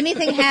 If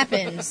anything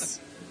happens,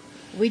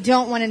 we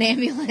don't want an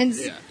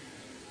ambulance. Yeah.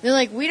 They're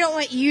like, we don't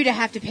want you to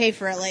have to pay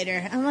for it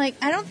later. I'm like,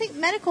 I don't think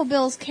medical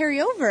bills carry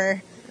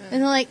over.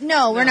 And they're like,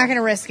 no, we're No. not going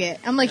to risk it.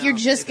 I'm like, No, you're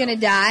just they going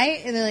to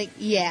die? And they're like,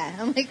 yeah.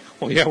 I'm like,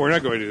 Well, yeah, we're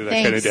not going to do that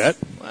kind of Thanks.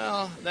 debt.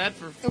 Well, that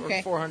for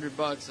Okay.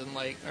 $400 and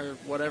like or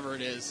whatever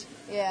it is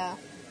yeah.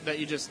 that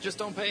you just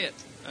don't pay it.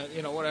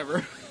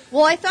 Whatever.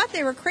 Well, I thought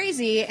they were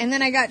crazy, and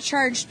then I got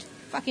charged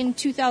fucking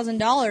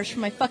 $2,000 for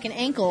my fucking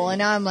ankle, and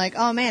now I'm like,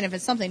 oh man, if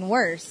it's something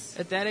worse.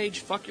 At that age,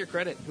 fuck your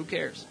credit. Who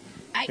cares?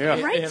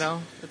 Yeah. Right? You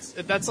know,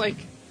 that's like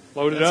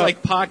Load it that's up.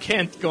 like Pa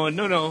Kent going,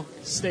 no,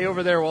 stay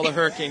over there while the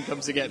hurricane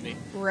comes to get me.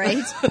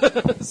 Right?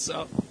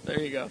 So there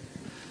you go.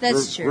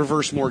 That's true.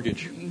 Reverse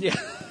mortgage. Yeah.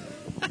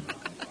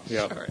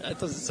 yeah. Sure. That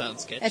doesn't sound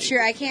sketchy. That's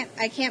true. I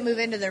can't move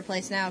into their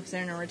place now because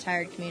they're in a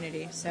retired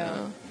community. So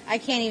Oh. I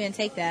can't even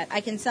take that.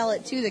 I can sell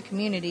it to the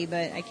community,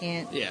 but I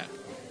can't Yeah.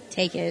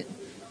 take it.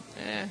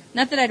 Eh.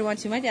 Not that I'd want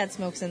to. My dad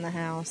smokes in the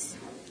house.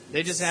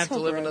 They just have So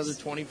to live gross. another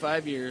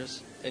 25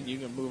 years, and you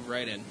can move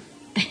right in.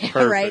 Perfect.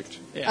 Right?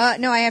 Yeah.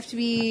 No, I have to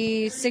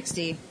be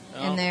 60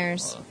 Oh, in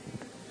theirs. well,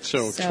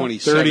 So, So-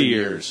 27 30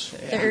 years.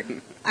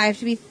 I have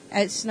to be.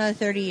 It's another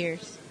 30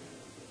 years.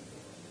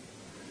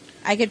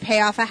 I could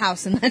pay off a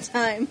house in that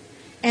time,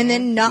 and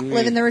then not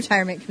live in the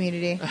retirement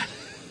community.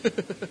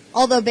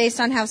 Although, based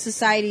on how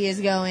society is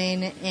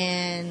going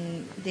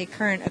and the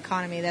current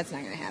economy, that's not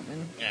going to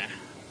happen. yeah.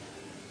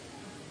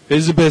 This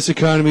is the best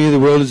economy the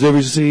world has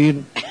ever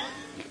seen.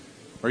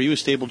 Are you a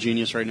stable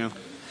genius right now?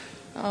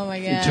 Oh my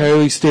god!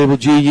 Entirely stable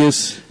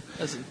genius.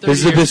 Listen, 30 This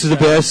is the years from now-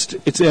 best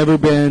it's ever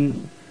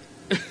been.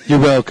 You're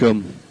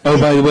welcome. Oh,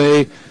 by the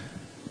way,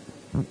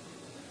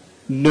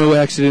 no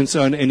accidents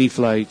on any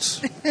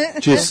flights.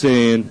 Just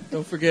saying.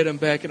 Don't forget, I'm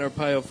back in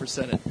Arpaio for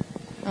Senate.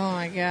 Oh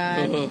my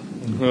god! Ugh.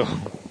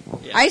 Ugh.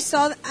 I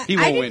saw. He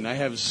I won't didn't- win. I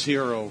have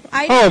zero,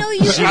 I didn't know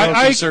you. zero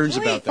I- concerns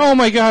wait. about that. Oh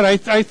my God!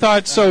 I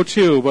thought so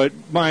too, but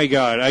my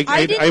God, I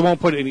didn't- I won't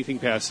put anything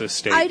past this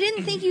state. I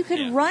didn't think you could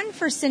Yeah. run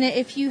for Senate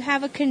if you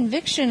have a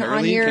conviction on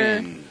Apparently you your.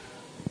 can.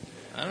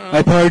 I don't know.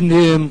 I pardoned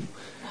him.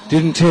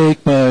 Didn't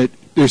take, but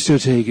they're still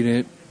taking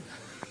it.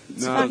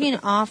 It's No, fucking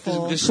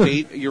awful. The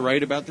state, you're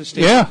right about the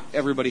state. Yeah.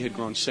 Everybody had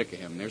grown sick of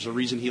him. There's a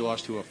reason he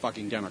lost to a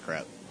fucking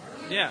Democrat.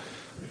 Yeah.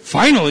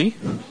 Finally,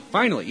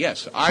 Finally,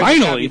 yes. I was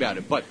Finally. happy about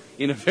it. But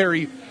in a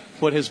very,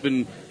 what has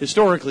been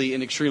historically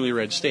an extremely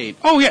red state,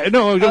 oh yeah,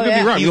 no, don't get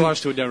yeah. me wrong. he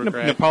lost to a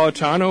Democrat.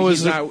 Napolitano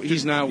he's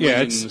is not yeah,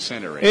 winning it's the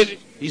Senate race.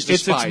 He's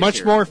it's despised much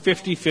here. more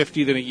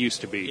 50-50 than it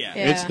used to be. Yeah.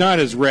 Yeah. It's not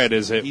as red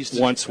as it He's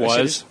once I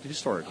said was.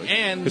 historically.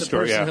 And the Histori-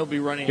 person yeah. he'll be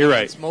running You're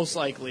against right. most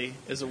likely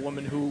is a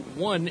woman who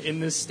won in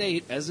this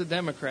state as a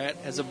Democrat,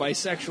 as a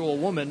bisexual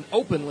woman,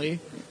 openly.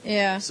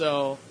 Yeah.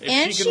 So if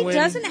And she she can win,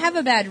 doesn't have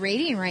a bad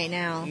rating right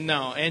now.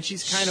 No, and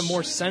she's kind of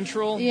more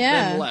central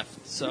Yeah. than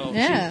left. So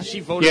Yeah. she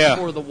voted Yeah.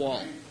 for the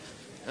wall.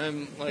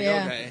 I'm like,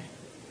 Yeah. okay.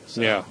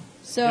 So Yeah.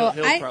 So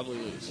he'll probably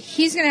lose.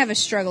 he's going to have a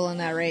struggle in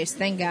that race.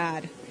 Thank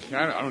God.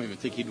 I don't even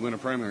think he'd win a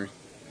primary.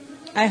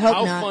 I hope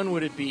How not. fun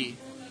would it be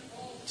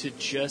to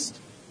just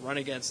run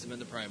against him in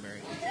the primary?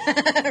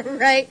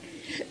 Right?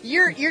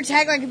 Your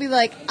tagline could be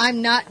like,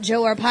 "I'm not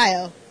Joe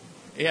Arpaio."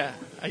 Yeah,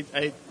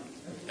 I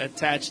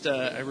attached.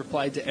 I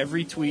replied to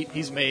every tweet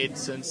he's made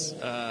since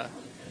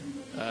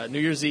New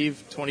Year's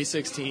Eve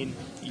 2016,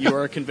 you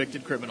are a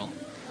convicted criminal.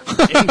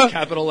 In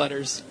capital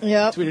letters.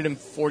 Yep. Tweeted him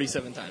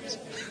 47 times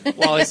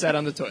while I sat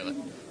on the toilet.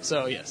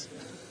 So, yes.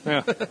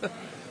 Yeah.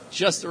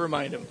 Just to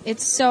remind him.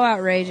 It's so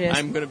outrageous.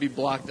 I'm going to be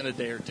blocked in a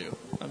day or two,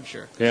 I'm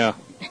sure. Yeah.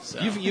 So.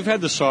 You've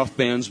had the soft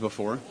bans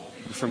before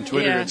from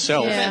Twitter Yeah,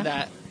 itself. I've Yeah. had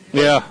that.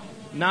 Yeah.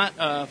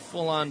 Not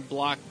full-on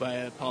blocked by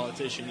a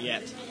politician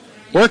yet.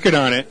 Working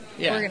on it.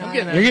 Yeah, Working I'm on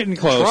getting it. there. You're getting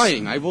close.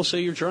 Trying. I will say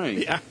you're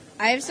trying. Yeah.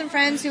 I have some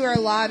friends who are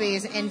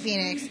lobbies in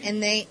Phoenix,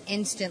 and they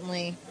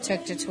instantly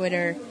took to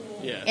Twitter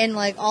Yeah. and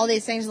like all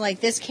these things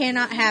like this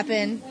cannot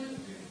happen.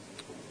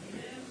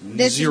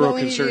 This is Zero what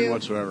we need to concern do.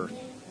 whatsoever.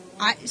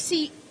 I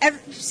see.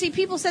 See,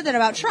 people said that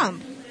about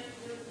Trump,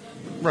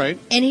 Right.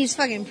 and he's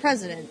fucking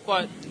president.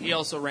 But he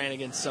also ran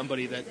against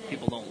somebody that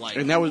people don't like.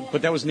 And that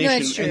was No,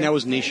 it's true.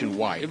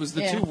 nationwide. It was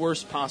the Yeah. two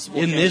worst possible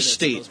in candidates this of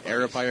state. those parties.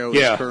 Arapaho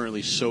Yeah. is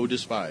currently so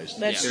despised.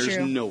 That's There's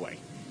true. no way.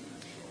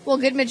 Well,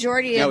 good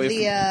majority Now, of if-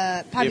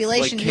 the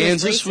population. If who like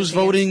is Kansas racist was against-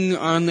 voting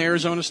on the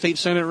Arizona State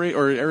Senate race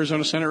or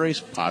Arizona Senate race,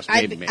 possibly.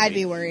 I'd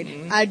be worried.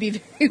 Mm-hmm. I'd be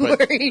very But-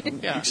 worried.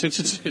 Yeah. Since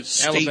it's a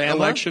state Alabama?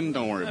 election,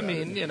 don't worry I about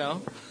mean, you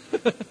know.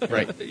 it.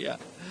 Right. Yeah.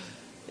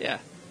 Yeah.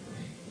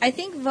 I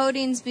think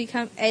voting's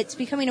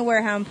becoming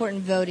aware how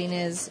important voting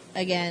is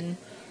again.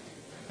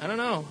 I don't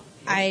know.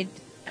 I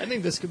I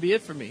think this could be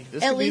it for me.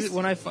 This At could be least-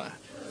 when I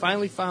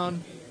finally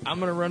found I'm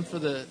going to run for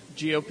the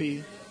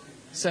GOP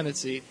Senate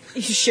seat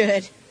you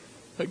should.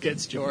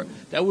 against Joe.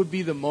 That would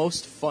be the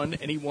most fun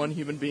any one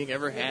human being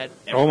ever had.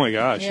 Ever. Oh my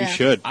gosh, Yeah. you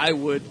should. I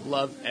would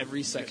love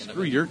every second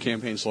Screw of it. your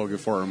campaign slogan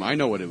for him. I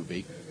know what it would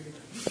be.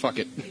 Fuck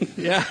it.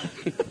 Yeah.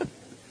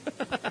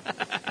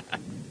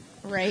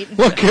 Right.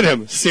 Look at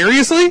him.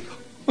 Seriously?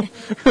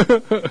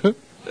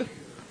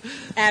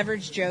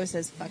 Average Joe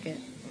says fuck it.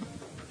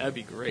 That'd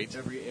be great.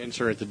 Every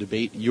answer at the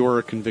debate, you're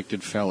a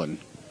convicted felon.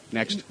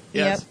 Next.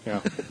 Yes.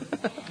 Yeah.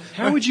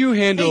 How would you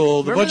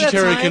handle the remember that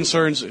budgetary time-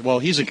 concerns? Well,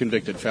 he's a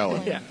convicted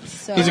felon. Yeah.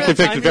 So He's a Remember that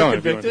convicted time you were felon,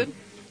 if you want Convicted?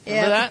 Yeah.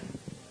 Remember that?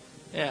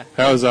 Yeah.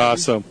 That was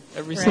awesome.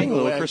 Every Right. A single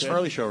little way I Chris could.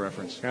 Farley show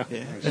reference. Yeah.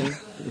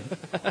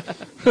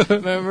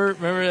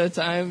 remember that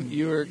time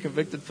you were a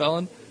convicted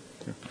felon?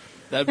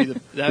 That'd be the.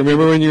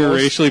 Remember when you were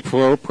most- racially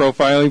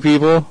profiling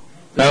people?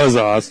 That was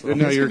awesome.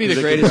 No, This you're could be the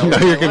convicted greatest. felon.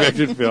 Now you're of my life.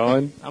 convicted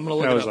felon. I'm gonna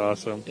look That it was up.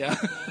 awesome. Yeah.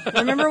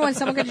 remember when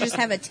someone could just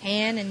have a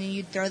tan and then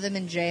you'd throw them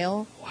in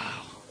jail? Wow.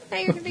 Now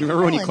you're a convicted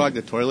Remember when you felon. clogged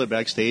the toilet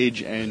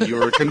backstage and you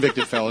were a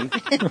convicted felon?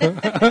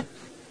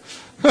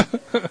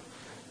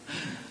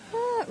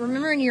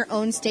 Remember when your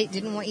own state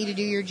didn't want you to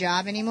do your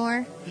job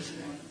anymore because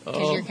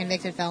Oh, you're a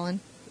convicted felon,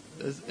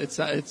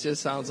 it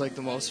just sounds like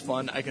the most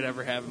fun I could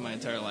ever have in my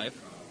entire life.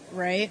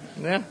 right?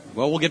 Yeah.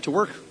 Well, we'll get to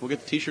work. We'll get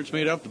the T-shirts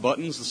made up, the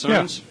buttons, the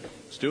signs.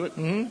 Let's do it.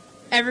 Mm-hmm.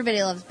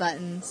 Everybody loves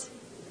buttons.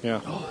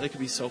 Yeah. Oh, that could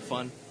be so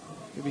fun.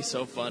 It could be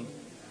so fun.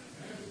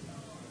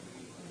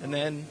 And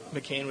then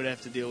McCain would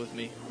have to deal with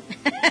me,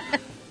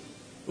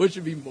 which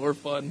would be more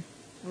fun.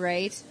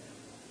 Right?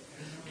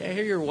 Hey, I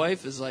hear your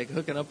wife is like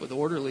hooking up with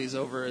orderlies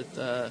over at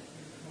the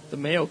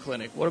Mayo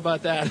Clinic. What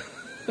about that?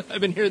 I've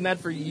been hearing that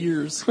for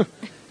years,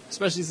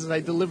 especially since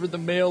I delivered the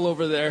mail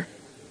over there.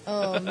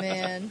 Oh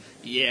man.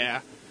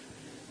 Yeah.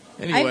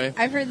 Anyway,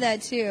 I've heard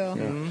that too.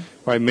 Mm-hmm.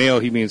 By male,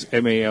 he means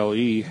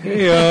M-A-L-E.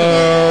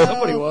 Hey-o.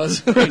 somebody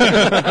was.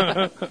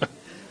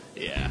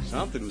 Yeah.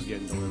 Something was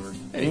getting delivered.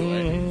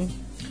 Anyway,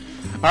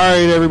 All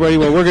right, everybody.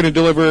 Well, we're going to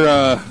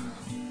deliver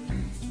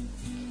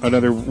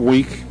another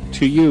week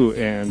to you,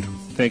 and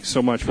thanks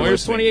so much for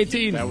Warriors listening.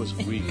 2018. That was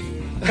weak.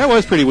 That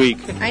was pretty weak.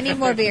 I need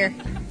more beer.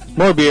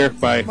 More beer.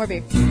 Bye. More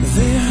beer.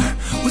 There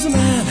was a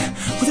man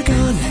with a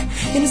gun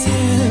in his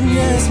hand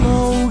as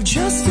smoke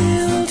just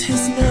filled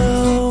his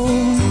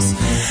nose,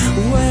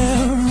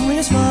 wearing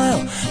a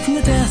smile from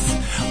the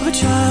death of a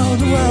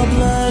child while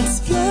blood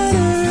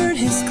splattered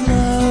his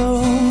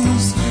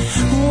clothes.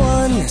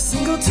 One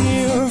single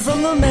tear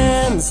from the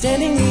man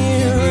standing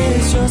near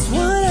is just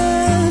what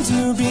had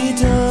to be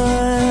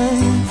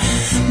done.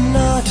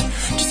 Not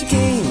just a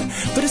game,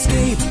 but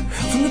escape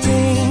from the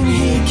pain.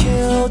 He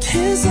killed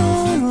his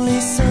only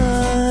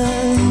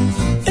son.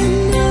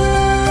 And now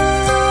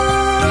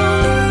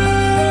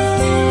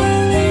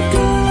he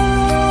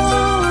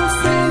goes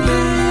from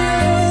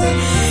here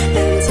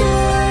and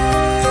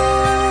down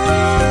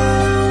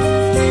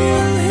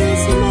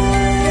his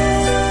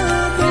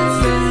mother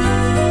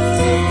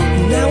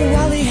fell. Now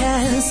all he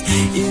has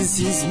is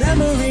his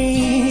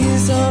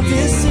memories of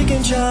his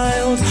sickened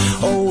child,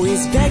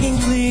 always begging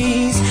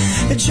please,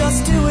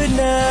 just do it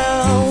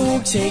now,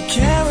 take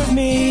care of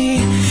me,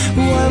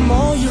 I'm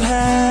all you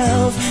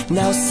have,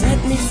 now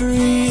set me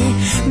free.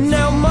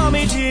 Now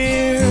mommy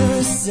dear,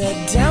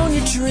 set down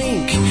your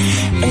drink,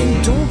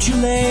 and don't you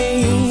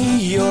lay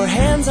your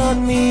hands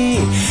on me.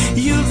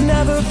 You've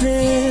never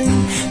been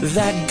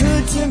that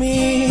good to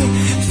me,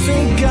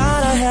 thank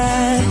God I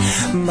had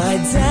my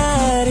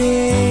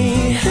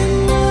daddy.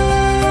 And why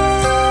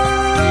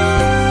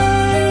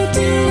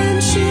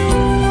didn't you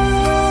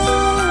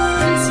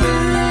want to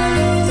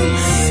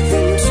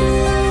then try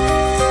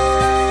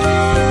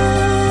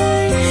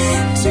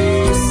to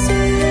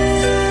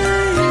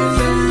save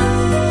him?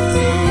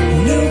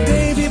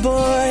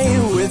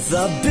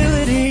 the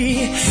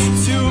ability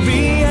to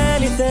be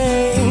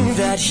anything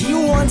that he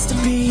wants to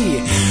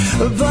be.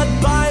 But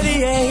by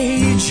the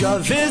age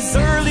of his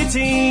early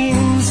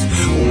teens,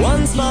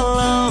 one small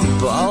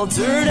lump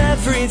altered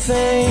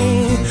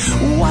everything.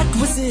 What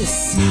was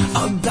this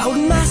about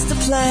master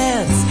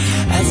plans?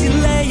 As he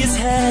lay his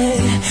head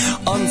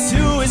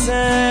onto his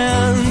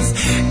hands,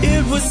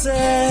 it was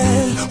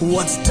said,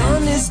 what's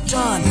done is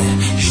done.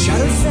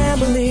 Shattered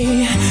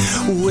family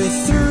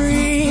with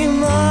 3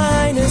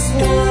 minus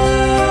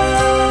 1.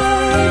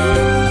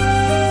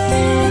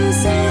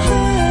 It's a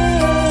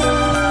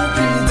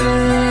happy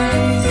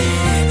day.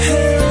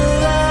 And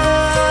love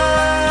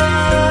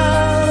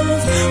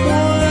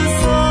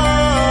was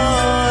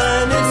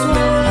on its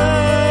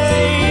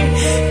way.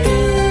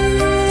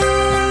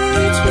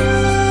 It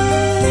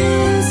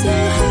was a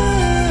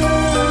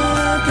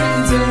happy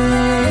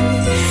day.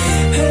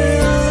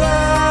 And love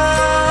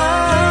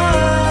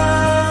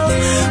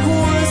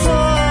was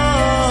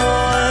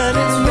on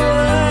its way.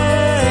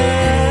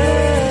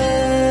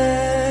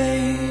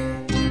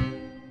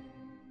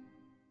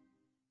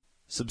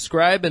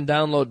 Subscribe and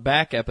download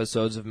back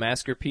episodes of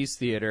Masterpiece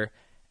Theater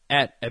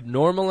at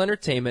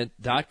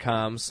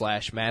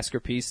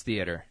abnormalentertainment.com/Masterpiece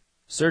Theater.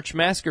 Search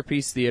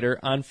Masterpiece Theater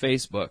on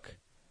Facebook.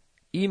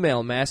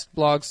 Email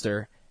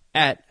maskedblogster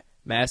at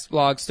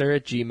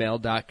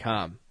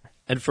maskedblogster@gmail.com.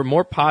 And for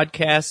more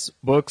podcasts,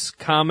 books,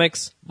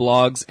 comics,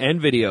 blogs, and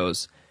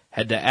videos,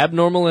 head to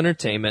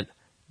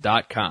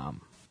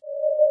abnormalentertainment.com.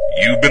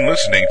 You've been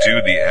listening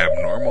to the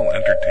Abnormal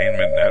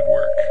Entertainment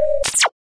Network.